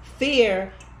you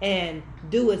fear and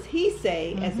do as he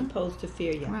say as opposed to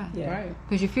fear Yah. Right. Yeah. Right.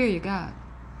 Because you fear your God.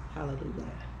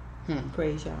 Hallelujah.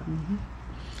 Praise Yah.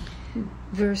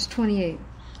 Verse 28.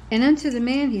 And unto the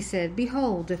man he said,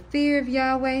 behold, the fear of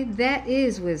Yahweh, that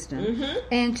is wisdom.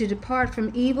 And to depart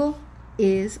from evil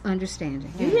is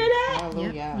understanding. You hear that?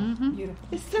 Hallelujah. Beautiful.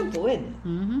 It's simple, isn't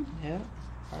it? Yeah.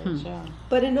 Praise y'all.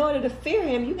 But in order to fear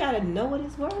him, you got to know what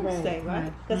his words Right, say,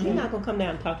 right? Because he's not going to come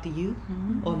down and talk to you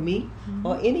or me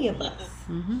or any of us.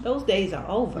 Those days are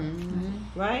over,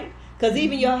 right? Because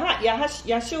even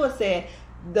Yeshua said,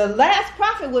 the last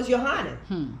prophet was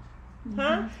Yohanan.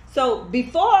 Huh? So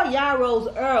before Yah rose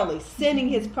early, sending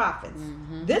his prophets,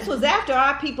 this was after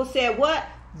our people said, what?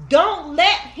 Don't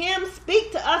let him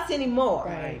speak to us anymore.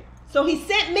 Right. So he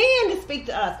sent men to speak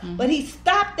to us, but he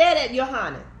stopped that at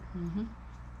Yohanan.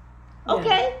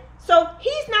 Okay? So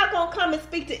he's not going to come and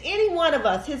speak to any one of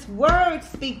us. His word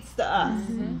speaks to us.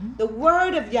 The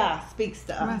word of Yah speaks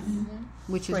to us.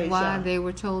 Which is Praise why Yah. they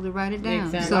were told to write it down.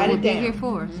 Exactly. So Write it it would be down. here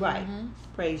for us. Right.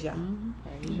 Praise Yah.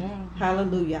 Praise y'all.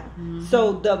 Hallelujah.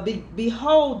 So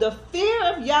behold, the fear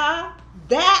of Yah,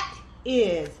 that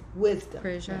is wisdom.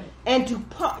 Praise Yah. And to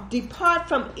depart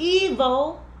from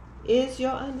evil is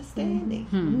your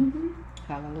understanding.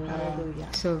 Hallelujah. Hallelujah.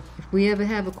 So if we ever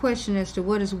have a question as to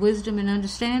what is wisdom and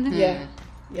understanding, Yeah.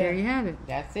 There you have it.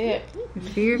 That's it.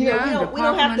 Fear of God, we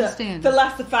don't have to understanding.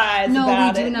 philosophize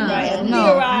about it, not. right? And No,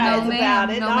 theorize no, about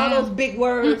it, no, and all ma'am. those big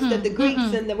words that the Greeks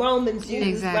and the Romans use,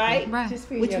 Exactly. right? Just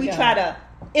fear Which your we God. try to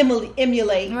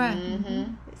emulate. Right.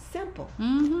 It's simple.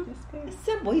 Mm-hmm. That's good. It's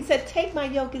simple. He said, "Take my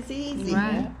yoke; it's easy."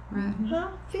 Right. Right. Huh?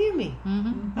 Fear me.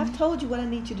 Mm-hmm. I've told you what I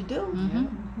need you to do.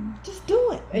 Mm-hmm. Just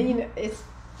do it. And it's,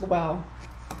 well,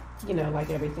 like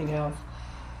everything else,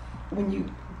 when you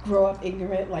grow up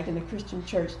ignorant, like in the Christian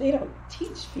church, they don't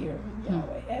teach fear of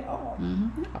Yahweh at all.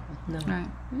 No. Right.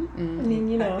 And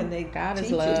then, How can they God is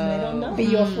teach it? They don't know. be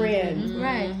your friend.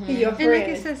 Right. Be your And friend. I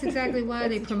guess that's exactly why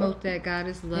they promote that God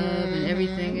is love and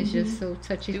everything is just so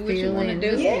touchy Do what you feely wanna and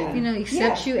do. just, Yeah.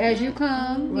 accept you as you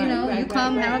come. Right, right, you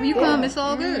come right, however you right. come. Yeah. It's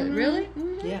all good. Really?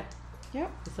 Yeah.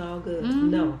 Yep. It's all good. Mm-hmm.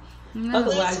 No. No.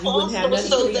 Otherwise, That's you wouldn't have also nothing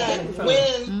so to that read from.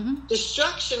 when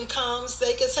destruction comes,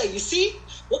 they can say, "You see,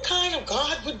 what kind of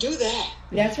God would do that?"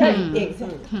 That's right.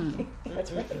 Exactly.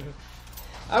 That's right.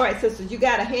 All right, sisters, you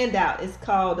got a handout. It's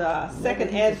called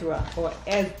Second Ezra or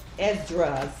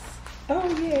Esdras. Oh,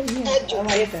 yeah. I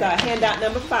like It's that. handout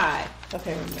number 5.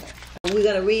 Okay, wait a minute. We're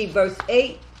going to read verse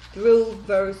 8 through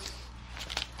verse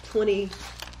 20.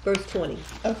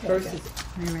 Okay, Verses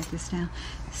Let me write this down.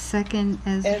 Second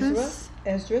Esdras.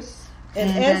 Esdras. And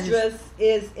And that is- Esdras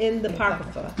is in the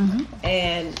Apocrypha.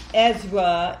 And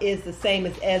Ezra is the same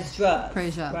as Esdras.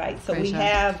 Praise God. Right? So Praise we God.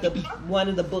 have one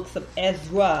of the books of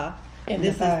Ezra. In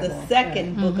This the is the Bible,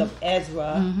 second book of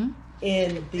Ezra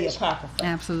in the Apocrypha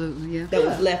Absolutely, yeah. that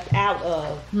was left out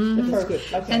of the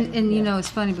scripture. Okay. And it's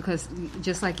funny because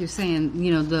just like you're saying,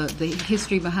 the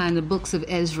history behind the books of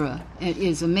Ezra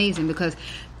is amazing because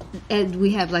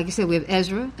we have, like you said, we have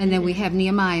Ezra, and then we have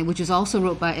Nehemiah, which is also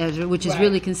wrote by Ezra, which is Right.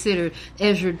 really considered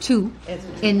Ezra 2. Ezra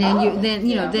 2. And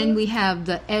then then we have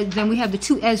the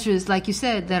two Ezras, like you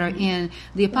said, that are in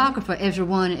the Apocrypha, Ezra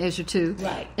 1 and Ezra 2.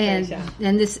 Right. And Praise God.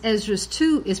 and this Ezra's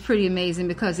 2 is pretty amazing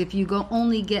because if you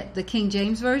only get the King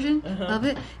James version of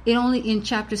it only in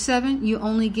chapter 7 you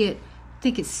only get, I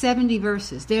think it's 70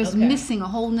 verses. There's Okay. missing a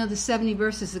whole nother 70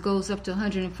 verses that goes up to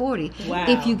 140. Wow.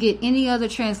 If you get any other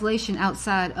translation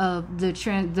outside of the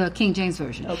King James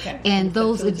version. Okay. And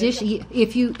those Septuagint? additions,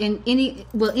 if you in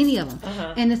any of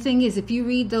them. And the thing is, if you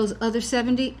read those other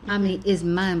 70, I mean, it's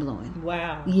mind blowing.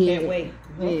 Wow. Yeah. Can't wait.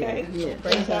 Okay. Yeah.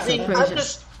 Praise God. The Praise other God.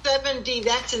 70,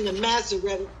 that's in the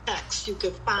Masoretic text. You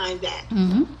can find that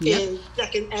Yep. in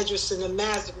Second Esdras in the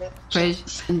Masoretic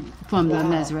Praise from the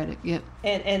Masoretic. Yep.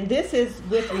 And this is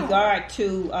with regard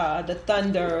to the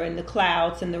thunder and the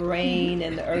clouds and the rain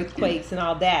and the earthquakes and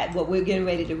all that, what we're getting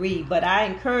ready to read. But I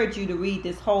encourage you to read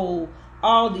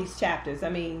all these chapters. I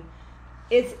mean,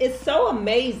 it's so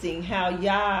amazing how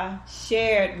Yah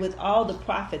shared with all the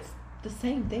prophets the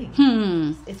same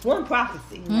thing. It's one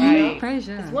prophecy, right? Praise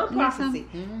God. It's one prophecy.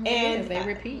 And they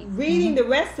repeat. reading the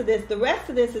rest of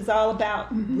this is all about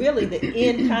really the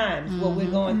end times, what we're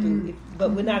going through.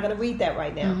 But we're not going to read that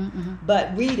right now.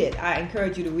 But read it. I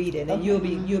encourage you to read it, and you'll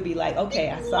be like,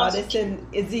 okay, I saw this in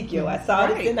Ezekiel. I saw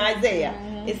this in Isaiah.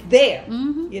 It's there,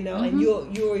 and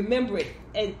you'll remember it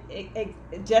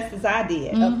just as I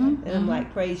did. And I'm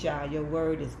like, praise Yah, your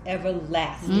word is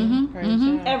everlasting. Praise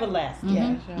God. Everlasting.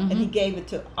 And he gave it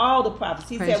to all the prophets.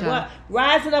 He Praise said, Yah. what?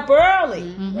 Rising up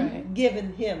early, Right.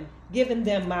 giving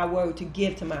them my word to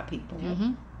give to my people.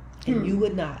 And you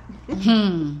would not.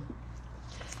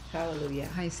 Hallelujah.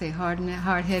 How you say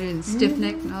hard-headed and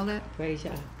stiff-necked and all that? Praise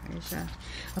Yah. Praise God.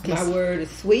 Okay. My word is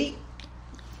sweet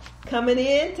coming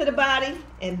into the body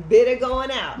and bitter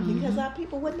going out because our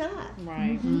people would not.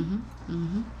 Right.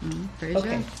 Praise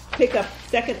Okay. God. Pick up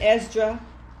 2nd Ezra,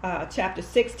 chapter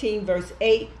 16, verse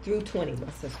 8 through 20,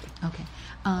 my sister. Okay.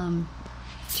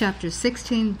 Chapter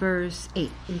 16, verse 8.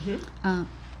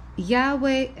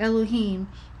 Yahweh Elohim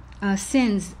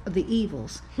sends the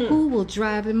evils. Who will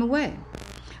drive them away?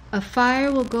 A fire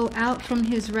will go out from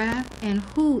his wrath, and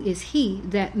who is he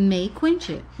that may quench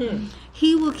it?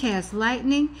 He will cast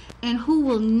lightning, and who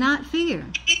will not fear?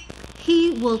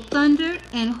 He will thunder,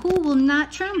 and who will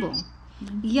not tremble?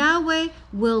 Yahweh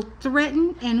will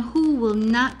threaten, and who will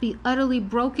not be utterly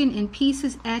broken in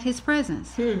pieces at his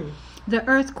presence? The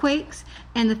earth quakes,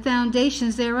 and the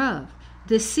foundations thereof.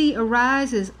 The sea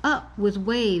arises up with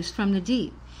waves from the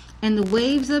deep, and the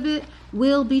waves of it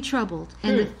will be troubled,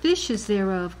 and the fishes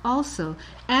thereof also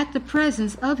at the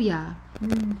presence of Yah,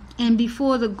 and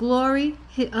before the glory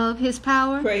of his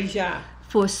power. Praise Yah.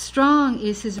 For strong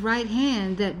is his right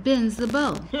hand that bends the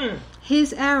bow.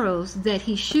 His arrows that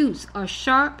he shoots are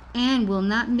sharp and will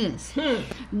not miss.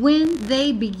 When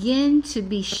they begin to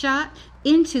be shot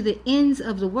into the ends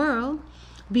of the world,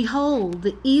 Behold,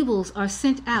 the evils are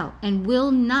sent out and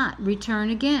will not return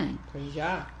again Praise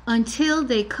Yah. until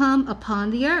they come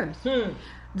upon the earth.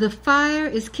 The fire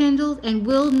is kindled and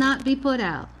will not be put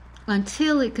out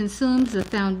until it consumes the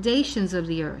foundations of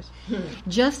the earth.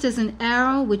 Just as an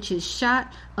arrow which is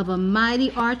shot of a mighty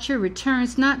archer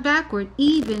returns not backward,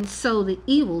 even so the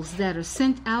evils that are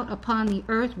sent out upon the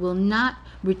earth will not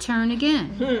return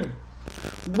again.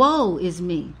 Woe is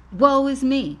me! Woe is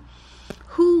me!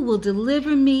 Who will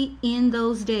deliver me in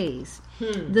those days?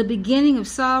 The beginning of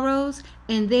sorrows,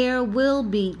 and there will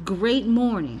be great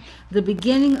mourning. The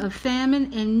beginning of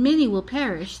famine, and many will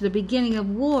perish. The beginning of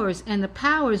wars, and the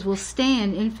powers will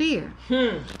stand in fear.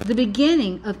 The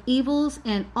beginning of evils,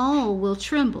 and all will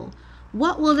tremble.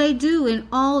 What will they do in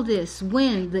all this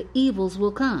when the evils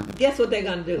will come? Guess what they're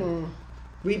going to do?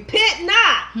 Repent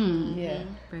not. Yeah.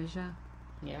 Praise Yah.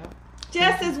 Yeah.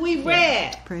 Just as we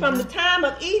read Praise from Yah. the time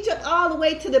of Egypt all the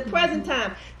way to the present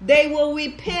time, they will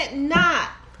repent not.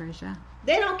 Praise Yah.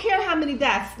 They don't care how many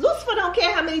dies. Lucifer don't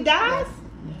care how many dies.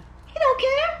 He don't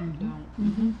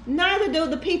care. Neither do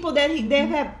the people that they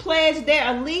have pledged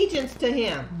their allegiance to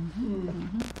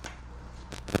him.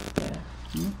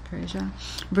 Praise Yah.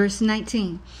 Verse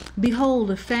 19. Behold,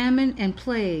 a famine and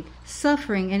plague,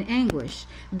 suffering and anguish.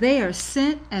 They are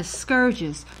sent as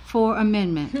scourges for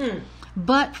amendment.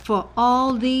 But for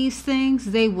all these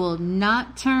things they will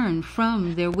not turn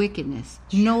from their wickedness,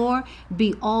 nor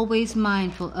be always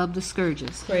mindful of the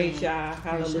scourges. Praise Yah.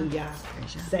 Hallelujah.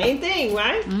 Same thing,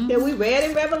 right? That we read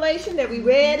in Revelation, that we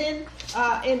read in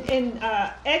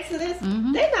Exodus.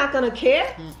 They're not going to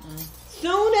care.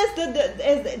 Soon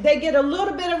as they get a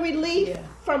little bit of relief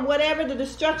from whatever the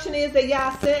destruction is that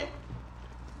Yah sent,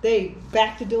 they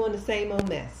back to doing the same old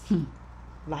mess.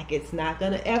 Like it's not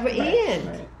going to ever end.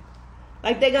 Right.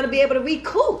 Like they're going to be able to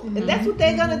recoup. And that's what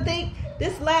they're going to think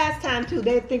this last time too.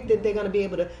 They think that they're going to be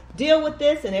able to deal with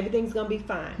this and everything's going to be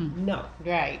fine. No.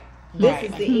 Right.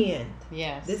 This is the end.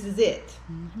 Yes. This is it.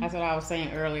 That's what I was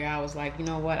saying earlier. I was like, you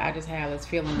know what? I just have this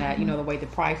feeling that, you know, the way the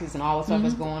prices and all the stuff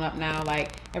is going up now,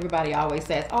 like everybody always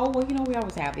says, oh, well, you know, we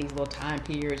always have these little time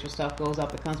periods where stuff goes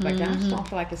up, it comes back down. I just don't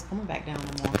feel like it's coming back down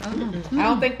no more. I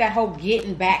don't think that whole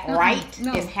getting back right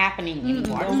is happening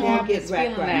anymore. I just have this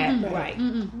feeling that Right.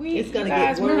 it's gonna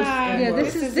guys, get we're worse not, and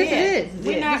worse. this is This it. is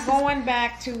We're not going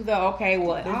back to the, okay,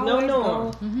 well, it There's no always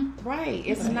norm. goes- Right.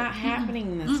 It's not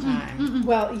happening this time.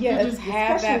 Well, yeah, Just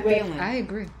have that especially with feeling. I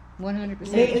agree. 100%.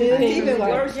 It's even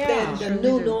Like, worse than the Truly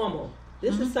new do. normal.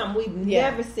 This is something we've Yeah.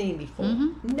 never seen before.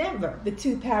 Never. the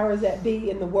two powers that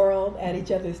be in the world at each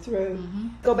other's throat.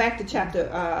 Go back to chapter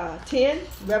 10,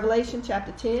 Revelation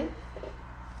chapter 10.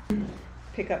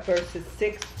 Pick up verses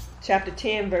 6, chapter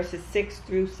 10, verses 6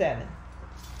 through 7.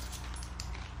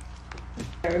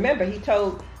 And remember, he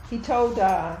told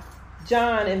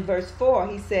John in verse 4,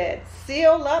 he said,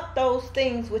 seal up those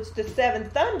things which the seven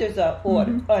thunders are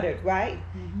uttered, right?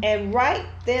 And write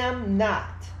them not.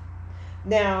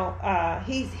 Now,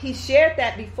 he shared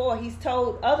that before. He's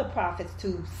told other prophets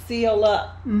to seal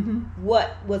up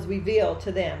what was revealed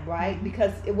to them, right?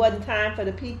 Because it wasn't time for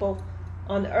the people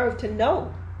on the earth to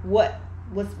know what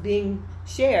was being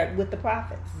shared with the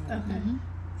prophets. Okay.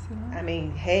 I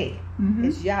mean, hey,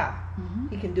 it's Yah.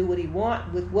 He can do what he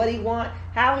wants, with what he wants,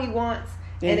 how he wants.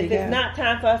 There And you if it's go. not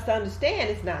time for us to understand,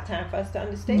 it's not time for us to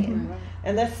understand.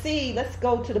 And let's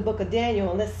go to the book of Daniel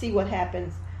and let's see what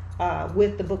happens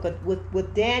with the book of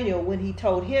with Daniel when he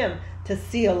told him to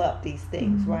seal up these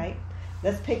things, right?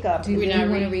 Let's pick up. Do We you not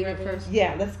want to reading read it first?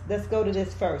 Yeah, let's go to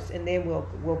this first, and then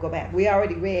we'll go back. You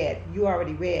already read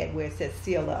where it says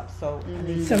seal up. So I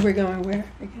need So we're going where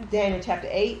again? Daniel chapter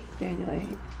 8, Daniel 8.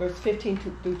 verse 15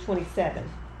 through 27,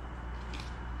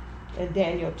 and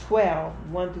Daniel 12,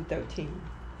 1 through 13,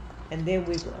 and then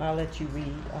I'll let you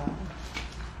read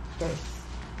verse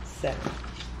 7.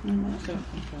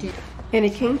 And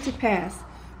it came to pass,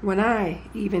 when I,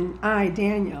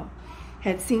 Daniel,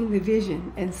 had seen the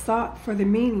vision and sought for the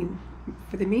meaning,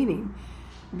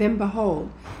 then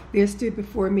behold, there stood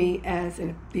before me as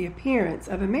the appearance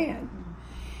of a man.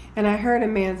 And I heard a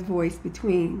man's voice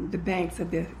between the banks of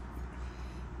the,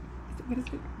 what is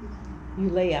it?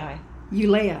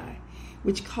 Ulai,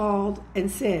 which called and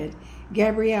said,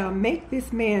 Gabriel, make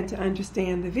this man to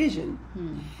understand the vision.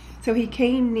 So he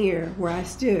came near where I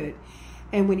stood,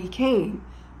 and when he came,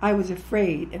 I was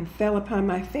afraid and fell upon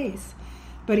my face.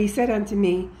 But he said unto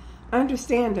me,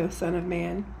 understand, O son of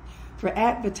man, for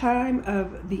at the time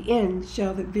of the end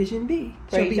shall the vision be.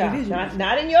 Praise shall God. be the vision.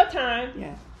 Not in your time,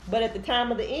 Yeah. but at the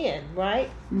time of the end, right?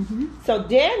 So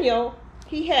Daniel,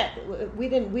 we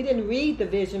didn't read the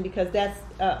vision because that's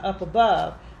up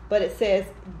above, but it says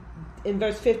in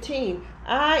verse 15,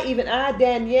 I,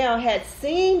 Danielle, had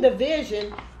seen the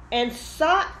vision and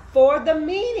sought for the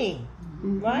meaning.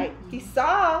 Right? He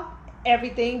saw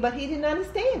everything, but he didn't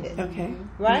understand it. Okay.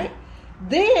 Right? Yeah.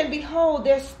 Then, behold,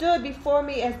 there stood before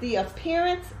me as the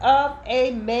appearance of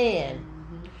a man.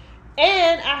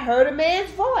 And I heard a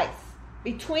man's voice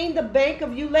between the bank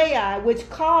of Ulai, which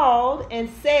called and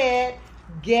said,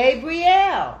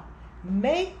 Gabriel,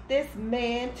 make this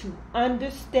man to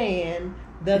understand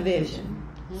the vision.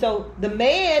 So the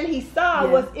man he saw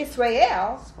was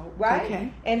Israel, right?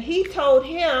 Okay. And he told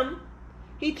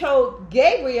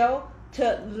Gabriel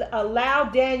to allow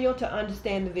Daniel to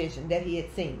understand the vision that he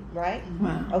had seen, right?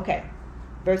 Wow. Okay.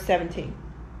 Verse 17.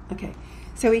 Okay.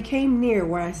 So he came near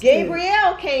where I stood.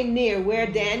 Gabriel came near where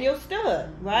Daniel stood,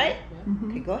 right?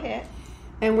 Okay, go ahead.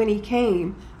 And when he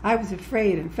came, I was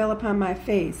afraid and fell upon my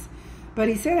face. But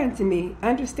he said unto me,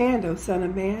 Understand, O son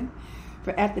of man,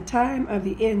 for at the time of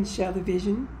the end shall be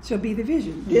the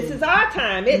vision. This is our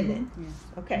time, isn't it? Yes.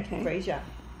 Okay, praise God.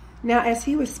 Now as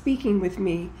he was speaking with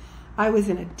me, I was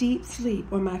in a deep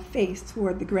sleep on my face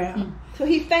toward the ground. So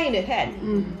he fainted,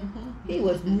 hadn't he? He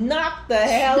was knocked the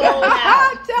hell on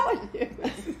out. I'm telling you.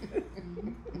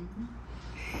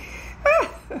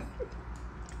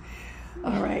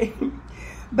 All right.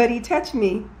 But he touched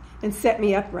me and set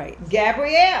me upright.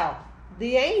 Gabriel,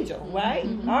 the angel, right?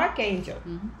 Archangel.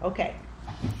 Okay.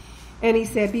 And he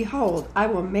said, Behold, I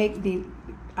will make thee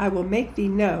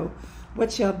know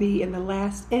what shall be in the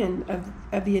last end of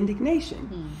the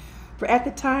indignation. For at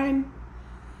the time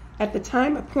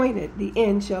appointed, the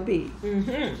end shall be.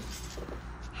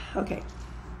 Okay.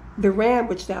 The ram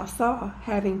which thou saw,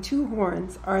 having 2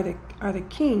 horns, are the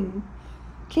kings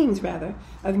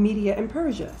of Media and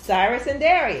Persia. Cyrus and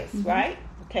Darius, right?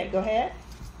 Okay, go ahead.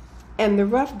 And the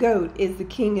rough goat is the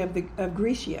king of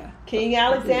Grecia. King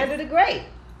Alexander the Great.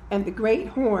 And the great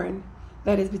horn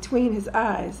that is between his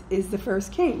eyes is the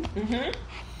first king.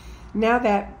 Now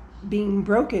that being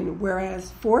broken,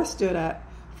 whereas 4 stood up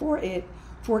for it,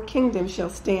 4 kingdoms shall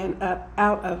stand up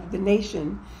out of the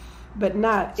nation, but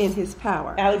not in his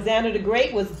power. Alexander the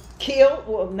Great was killed,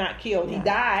 well, not killed, he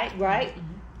died, right?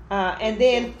 And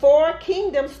then 4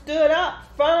 kingdoms stood up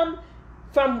from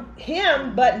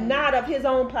him, but not of his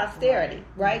own posterity,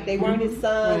 right? They weren't his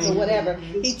sons or whatever.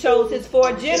 He chose his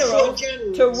 4 generals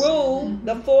to rule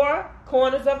the 4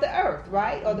 corners of the earth,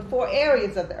 right? Or the 4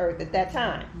 areas of the earth at that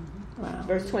time. Wow.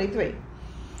 Verse 23.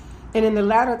 And in the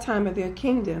latter time of their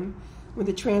kingdom, when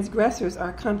the transgressors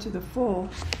are come to the full,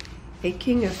 a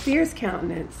king of fierce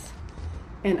countenance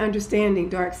and understanding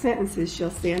dark sentences shall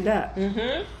stand up.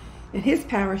 And his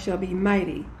power shall be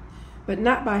mighty, but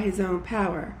not by his own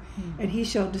power. And he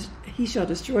shall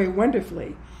destroy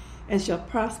wonderfully, and shall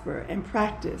prosper and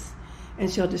practice,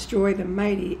 and shall destroy the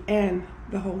mighty and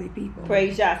the holy people.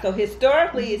 Praise God. So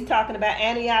historically, it's talking about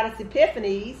Antiochus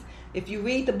Epiphanes. If you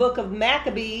read the book of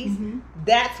Maccabees,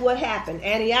 that's what happened.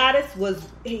 Antiochus was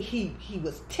he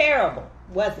was terrible,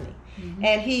 wasn't he?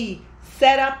 And he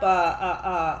set up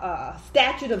a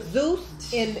statue of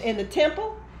Zeus in the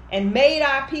temple and made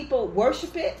our people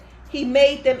worship it. He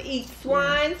made them eat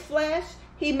swine's flesh.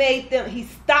 He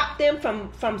stopped them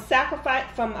from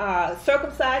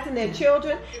circumcising their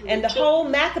children. And the whole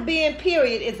Maccabean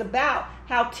period is about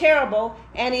how terrible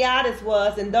Antiochus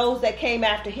was and those that came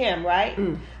after him, right?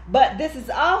 But this is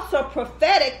also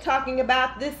prophetic, talking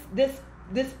about this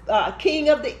king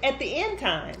at the end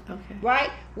time,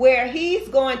 right? Where he's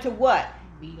going to what?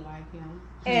 Be like him.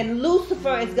 And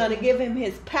Lucifer is going to give him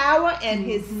his power and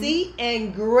his seat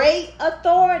and great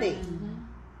authority.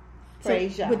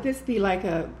 Praise God. Would this be like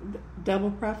a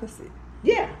double prophecy?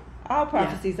 Yeah. All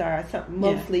prophecies are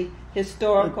mostly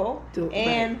historical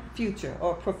and future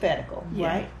or prophetical,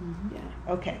 right?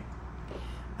 Yeah. Okay.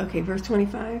 Okay, verse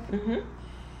 25.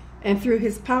 And through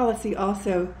his policy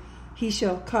also he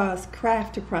shall cause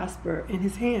craft to prosper in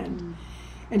his hand,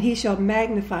 and he shall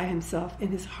magnify himself in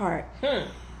his heart,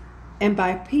 and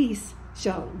by peace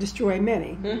shall destroy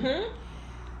many.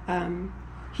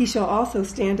 He shall also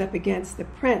stand up against the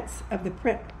prince of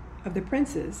the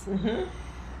princes,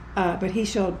 but he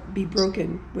shall be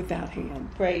broken without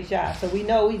hand. Praise God. So we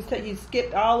know you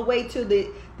skipped all the way to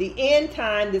the end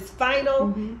time, this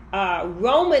final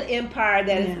Roman Empire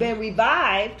that has been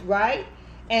revived, right?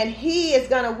 And he is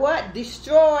going to what?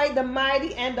 Destroy the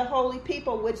mighty and the holy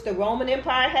people, which the Roman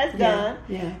Empire has done.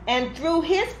 And through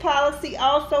his policy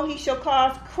also he shall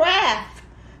cause craft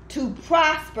to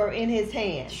prosper in his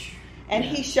hand. And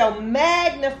he shall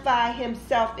magnify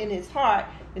himself in his heart.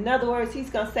 In other words, he's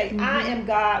going to say, I am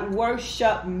God,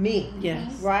 worship me.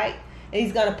 Right? And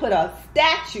he's going to put a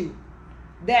statue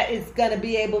that is going to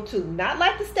be able to, not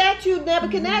like the statue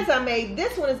Nebuchadnezzar made,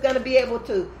 this one is going to be able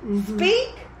to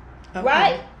speak,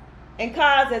 right? And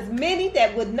cause as many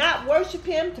that would not worship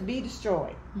him to be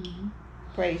destroyed.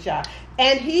 Praise God.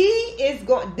 And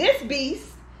this beast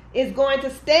is going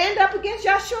to stand up against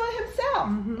Yahshua himself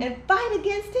and fight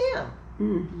against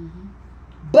him.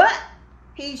 But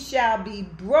he shall be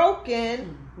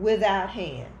broken without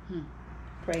hand.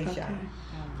 Praise God.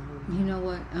 You know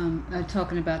what?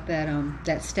 Talking about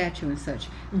that statue and such.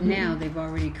 Now they've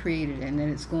already created it, and then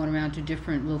it's going around to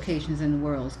different locations in the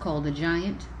world. It's called the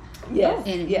Giant. Yes.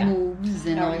 And it moves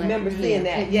and all that. I remember seeing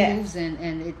that. It moves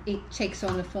and it takes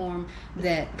on the form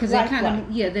that, because they kind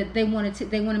of that they want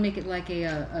to make it like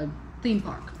a theme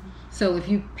park. So if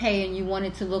you pay and you want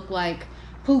it to look like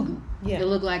Putin, it'll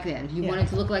look like that. If you want it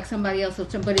to look like somebody else,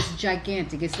 but it's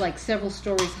gigantic. It's like several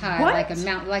stories high, like a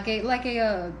mountain, like a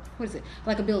what is it?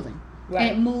 Like a building.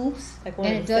 Right. And it moves, like and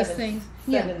it does things.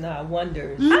 Seven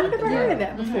wonders. I've never heard of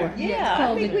that before.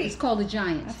 It's called the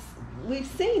Giant. We've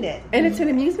seen it. And it's in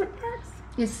amusement parks?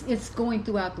 It's going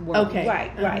throughout the world. Okay.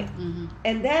 Right.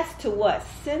 And that's to what?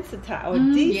 Sensitize or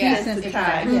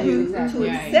desensitize you to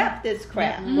accept this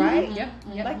crap, right? Yep.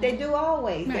 Like they do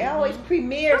always. They always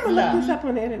premiere stuff. I'm going to look this up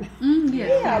on the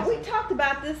internet. We talked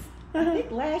about this I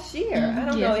think last year. I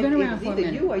don't know if it was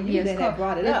either you or you that had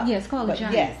brought it up. Yeah, it's called the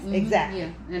Giant. Yes, exactly.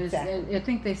 Yeah, and I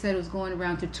think they said it was going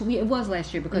around to it was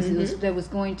last year because it was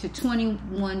going to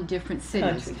 21 different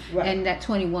cities, and that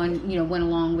 21 went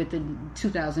along with the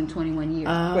 2021 year.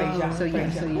 So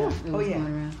it was going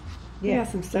around. Yeah,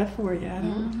 some stuff for you.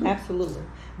 Absolutely.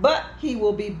 But he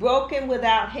will be broken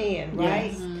without hand,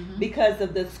 right? Yes. Because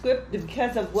of the script,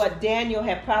 because of what Daniel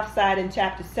had prophesied in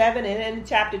chapter 7 and in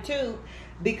chapter 2.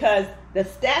 Because the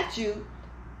statue,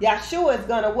 Yahshua is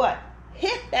going to what?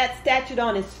 Hit that statue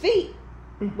on his feet,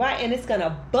 right? And it's going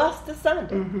to bust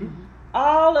asunder.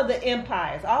 All of the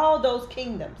empires, all those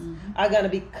kingdoms are going to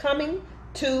be coming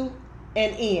to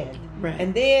an end. Right.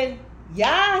 And then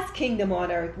Yah's kingdom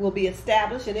on earth will be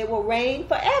established and it will reign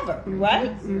forever,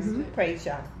 right? Praise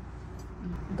Yah.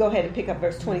 Go ahead and pick up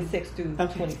verse 26 through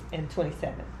 20 and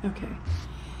 27. Okay.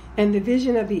 And the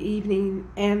vision of the evening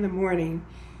and the morning,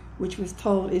 which was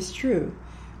told, is true.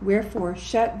 Wherefore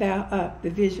shut thou up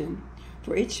the vision,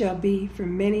 for it shall be for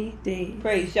many days.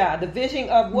 Praise Yah. The vision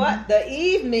of what? The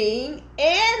evening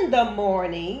and the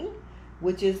morning,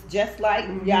 which is just like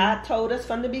Yah told us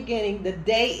from the beginning. The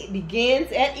day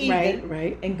begins at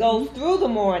even and goes through the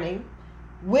morning,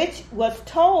 which was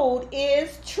told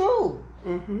is true.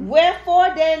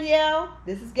 Wherefore, Daniel,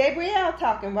 this is Gabriel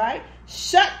talking, right?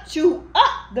 Shut you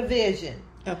up the vision.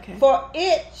 Okay. For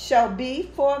it shall be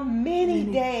for many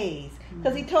days.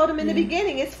 Because he told him in the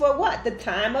beginning, it's for what? The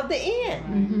time of the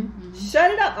end. Shut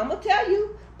it up. I'm going to tell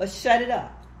you, but shut it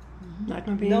up. Not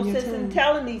going to be no sense in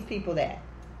telling these people that.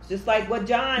 It's just like what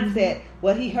John said,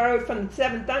 what he heard from the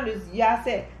seven thunders. Yah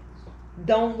said,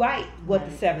 don't write what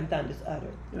the seven thunders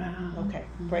uttered. Wow. Okay.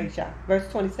 Praise Yah. Verse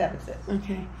 27 says.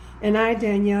 Okay. And I,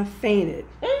 Daniel, fainted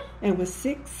and was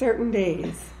sick certain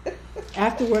days.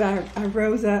 Afterward, I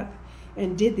rose up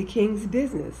and did the king's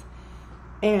business,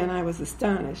 and I was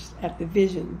astonished at the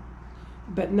vision,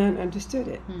 but none understood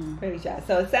it. Praise God.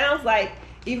 So it sounds like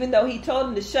even though he told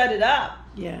him to shut it up,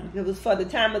 it was for the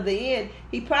time of the end,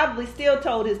 he probably still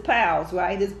told his pals,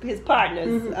 right, his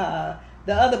partners,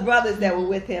 the other brothers that were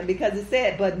with him, because it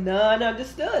said, but none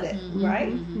understood it,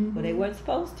 right? Well, they weren't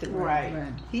supposed to.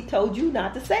 Right. He told you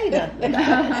not to say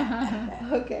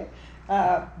that. Okay.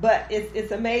 But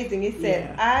it's amazing. He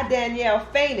said, I, Daniel,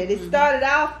 fainted. It started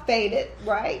out fainted,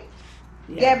 right?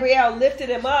 Gabriel lifted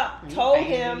him up, told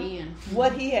him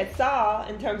what he had saw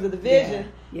in terms of the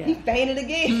vision. He fainted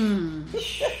again.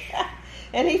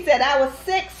 And he said, I was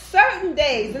sick certain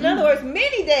days. In other words,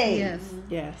 many days.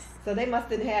 Yes. So they must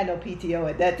have had no PTO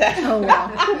at that time. Oh, wow.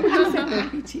 No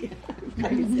PTO.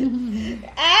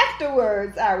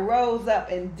 Afterwards, I rose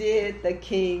up and did the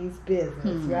king's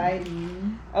business, right?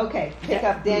 Okay, pick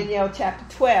up Daniel chapter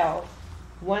 12,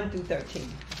 1 through 13.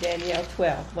 Daniel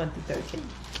 12, 1 through 13.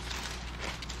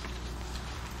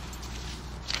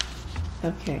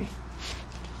 Okay.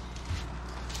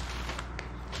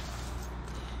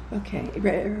 Okay,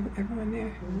 everyone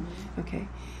there? Okay.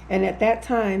 And at that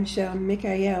time shall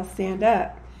Michael stand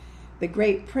up, the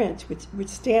great prince which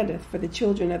standeth for the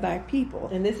children of thy people.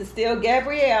 And this is still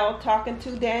Gabriel talking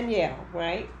to Daniel,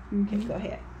 right? Okay, go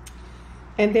ahead.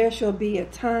 And there shall be a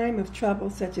time of trouble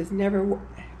such as never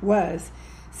was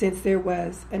since there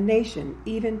was a nation,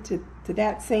 even to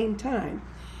that same time.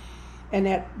 And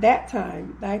at that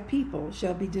time thy people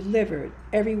shall be delivered,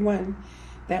 every one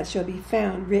that shall be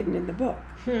found written in the book.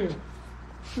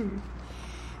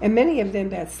 And many of them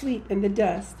that sleep in the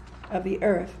dust of the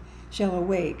earth shall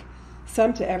awake,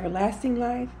 some to everlasting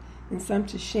life, and some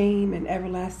to shame and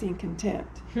everlasting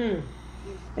contempt.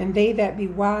 And they that be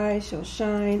wise shall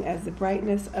shine as the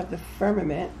brightness of the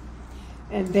firmament,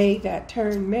 and they that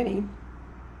turn many,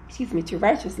 to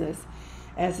righteousness,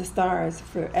 as the stars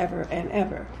forever and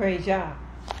ever. Praise Yah.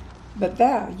 But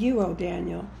thou, you, O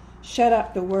Daniel, shut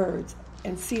up the words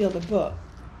and seal the book,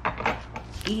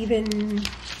 even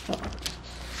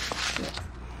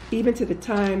to the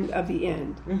time of the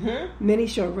end. Many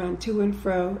shall run to and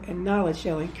fro, and knowledge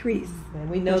shall increase. And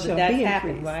we know that that's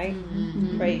happened, right?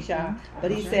 Praise Yah.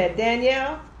 But he said,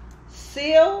 Daniel,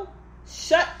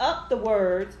 shut up the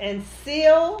words and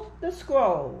seal the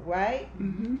scroll, right?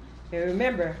 And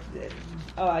remember,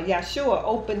 Yahshua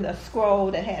opened a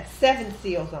scroll that had 7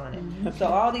 seals on it. So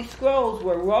all these scrolls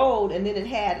were rolled, and then it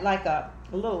had like a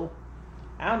little,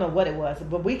 I don't know what it was,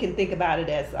 but we can think about it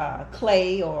as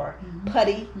clay or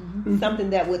putty, something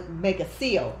that would make a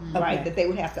seal, right? That they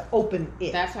would have to open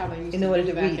it. That's how they used in to order do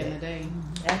to back read in it. the day.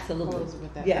 Absolutely. Close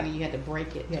with that Yeah. thing, you had to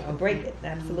break it. Yeah, to break it.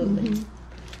 Absolutely.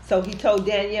 So he told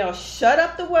Daniel, shut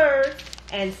up the words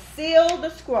and seal the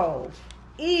scroll,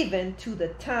 even to the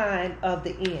time of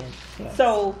the end. Yes.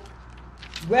 So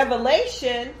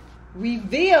Revelation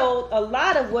revealed a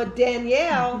lot of what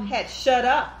Daniel had shut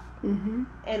up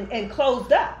and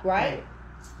closed up, right?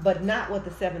 But not what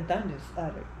the 7 thunders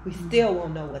uttered. We still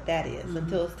won't know what that is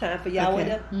until it's time for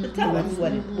Yahweh to tell us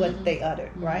what they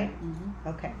uttered, right?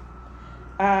 Okay.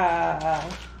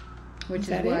 Which is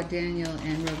that why it? Daniel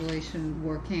and Revelation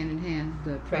work hand in hand.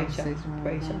 The Praise Yah. prophecies.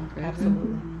 Praise Yah. Praise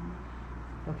Absolutely.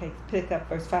 Okay, pick up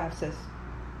verse 5, sis.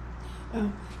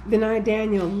 Then I,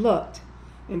 Daniel, looked,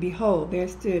 and behold, there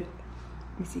stood,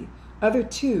 other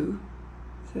two,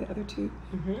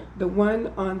 the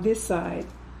one on this side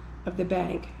of the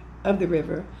bank of the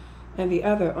river, and the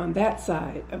other on that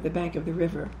side of the bank of the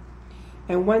river.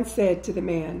 And one said to the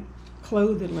man,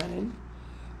 clothed in linen,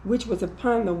 which was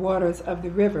upon the waters of the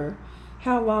river,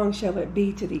 how long shall it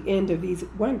be to the end of these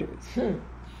wonders?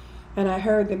 And I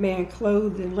heard the man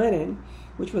clothed in linen,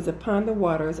 which was upon the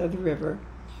waters of the river,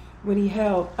 when he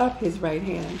held up his right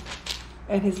hand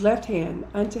and his left hand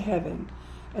unto heaven,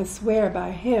 and swear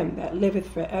by him that liveth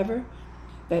forever,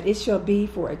 that it shall be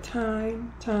for a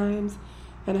time, times,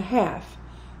 and a half,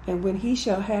 and when he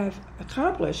shall have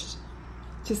accomplished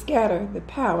to scatter the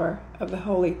power of the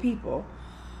holy people,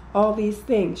 all these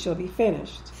things shall be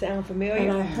finished. Sound familiar?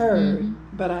 And I heard,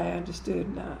 but I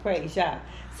understood not. Praise Yah.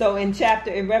 So in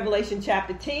Revelation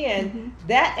chapter 10,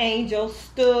 that angel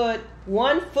stood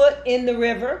 1 foot in the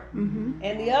river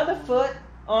and the other foot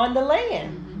on the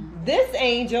land. This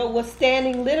angel was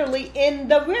standing literally in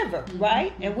the river,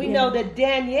 right? And we know that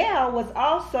Daniel was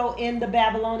also in the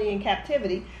Babylonian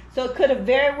captivity. So it could have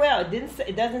very well,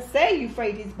 it doesn't say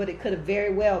Euphrates, but it could have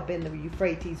very well been the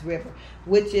Euphrates River,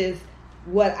 which is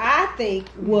what I think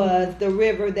was the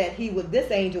river that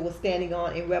this angel was standing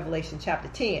on in Revelation chapter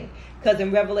 10. Because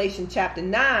in Revelation chapter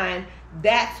 9,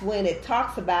 that's when it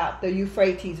talks about the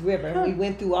Euphrates River. And we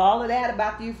went through all of that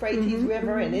about the Euphrates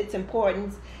River and its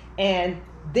importance. And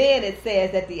then it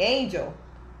says that the angel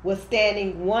was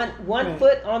standing one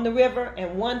foot on the river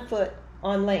and 1 foot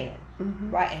on land.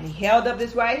 Right? And he held up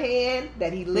his right hand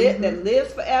that that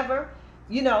lives forever.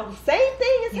 You know, the same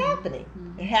thing is happening.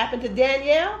 It happened to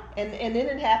Daniel, and then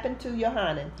it happened to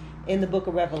Yohanan in the book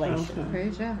of Revelation.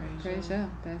 Praise Yah. Praise Yah.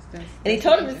 That's And he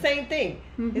told him the same thing.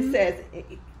 It says,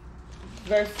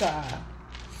 verse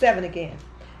 7 again.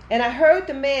 And I heard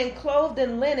the man clothed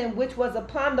in linen, which was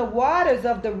upon the waters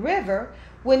of the river,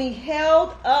 when he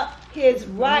held up his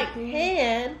right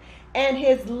hand and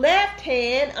his left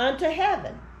hand unto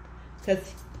heaven.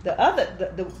 Because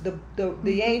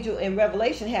the angel in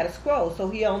Revelation had a scroll, so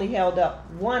he only held up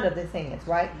one of his hands,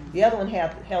 right? The other one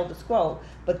held the scroll,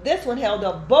 but this one held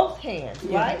up both hands,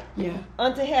 right? Yeah.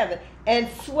 Unto heaven, and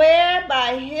swear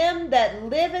by him that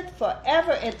liveth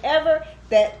forever and ever,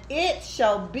 that it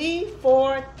shall be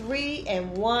for 3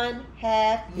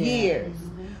 1/2 years,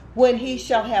 when he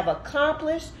shall have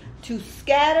accomplished to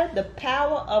scatter the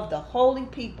power of the holy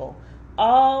people.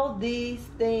 All these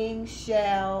things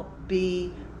shall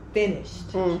be finished.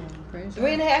 3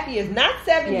 1/2 years, not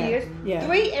 7 years.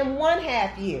 3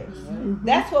 1/2 years.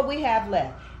 That's what we have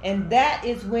left, and that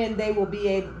is when they will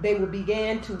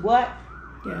begin to what?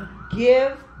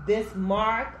 Give this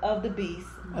mark of the beast.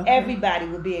 Everybody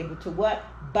will be able to what?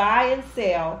 Buy and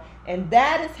sell, and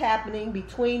that is happening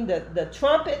between the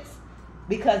trumpets,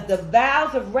 because the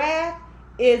vows of wrath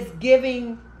is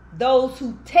giving those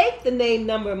who take the name,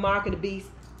 number, and mark of the beast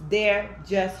their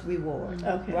just reward,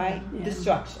 right?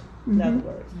 Destruction, in other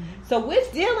words. So we're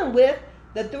dealing with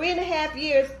the 3.5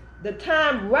 years, the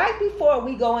time right before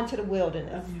we go into the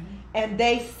wilderness. Okay. And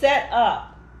they set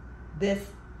up this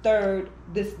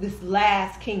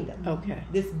last kingdom. Okay.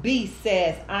 This beast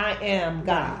says, I am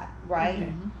God, right?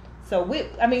 Okay. So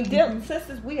dear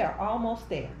sisters, we are almost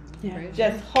there. Yeah.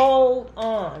 Just hold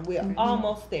on. We are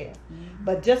almost there.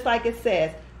 But just like it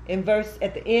says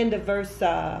at the end of verse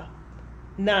 7,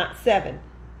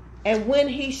 and when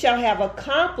he shall have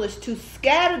accomplished to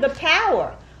scatter the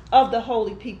power of the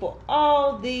holy people,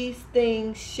 all these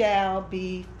things shall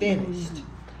be finished.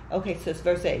 Okay, so it's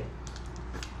verse 8.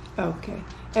 Okay.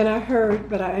 And I heard,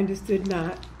 but I understood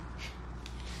not.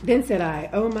 Then said I,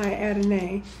 O my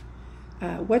Adonai,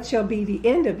 what shall be the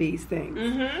end of these things?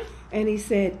 And he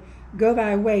said, Go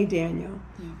thy way, Daniel,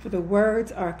 for the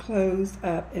words are closed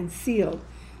up and sealed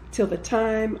till the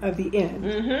time of the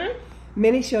end.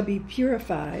 Many shall be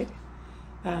purified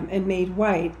and made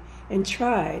white and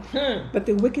tried, but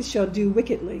the wicked shall do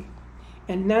wickedly,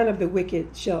 and none of the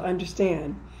wicked shall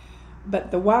understand,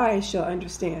 but the wise shall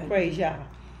understand. Praise Yah.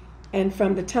 And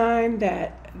from the time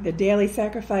that the daily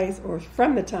sacrifice, or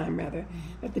from the time rather,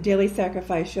 that the daily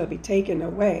sacrifice shall be taken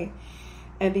away,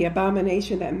 and the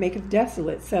abomination that maketh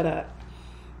desolate set up,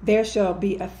 there shall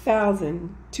be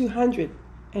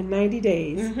 1,290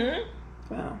 days.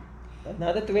 Wow.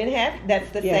 Another 3.5. That's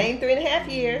the same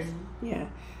 3.5 years. Yeah.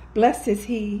 Blessed is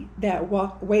he that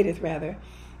waiteth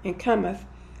and cometh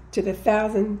to the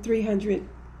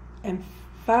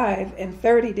 1,305 and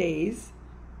 30 days.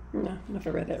 No, I don't know if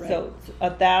I read that right. So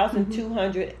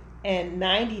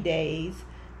 1,290 days.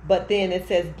 But then it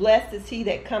says, blessed is he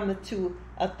that cometh to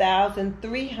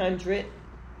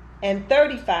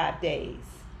 1,335 days.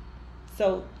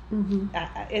 So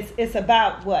it's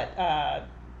about what?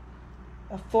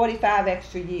 45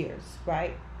 extra years,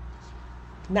 right?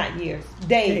 Not years,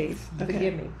 days. Okay.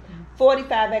 Forgive me.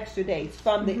 45 extra days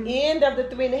from the end of the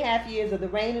 3.5 years of the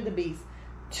reign of the beast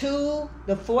to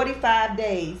the 45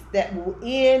 days that will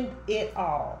end it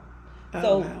all.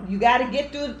 So you got to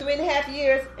get through the 3.5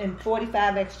 years and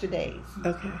 45 extra days.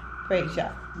 Okay. Praise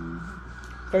Yah.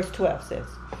 Verse 12 says,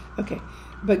 Okay.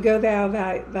 But go thou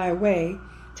thy way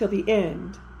till the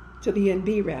end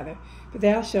be rather, for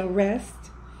thou shalt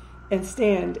rest and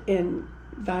stand in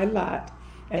thy lot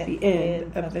at the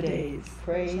end of the days.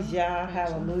 Praise Yah.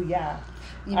 Hallelujah.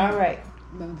 All All right.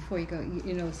 But before you go,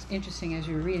 it's interesting as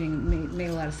you were reading, it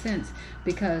made a lot of sense,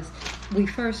 because we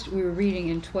were reading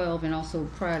in 12 and also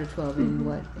prior to 12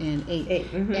 in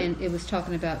 8. And it was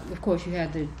talking about, of course, you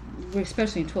had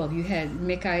especially in 12, you had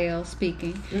Michael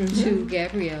speaking to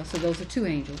Gabriel, so those are two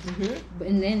angels.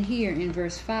 And then here in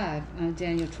verse 5,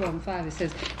 Daniel 12:5, it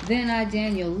says, Then I,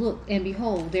 Daniel, looked, and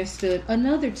behold, there stood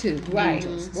another two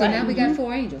angels. So now we got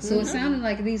 4 angels. So it sounded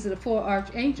like these are the 4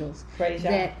 archangels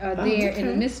that are there in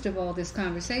the midst of all this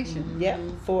conversation. Yep,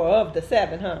 4 of the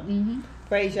 7, huh?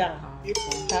 Praise Yah.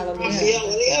 Hallelujah. Yeah,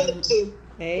 the other two.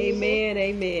 Amen.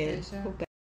 Amen.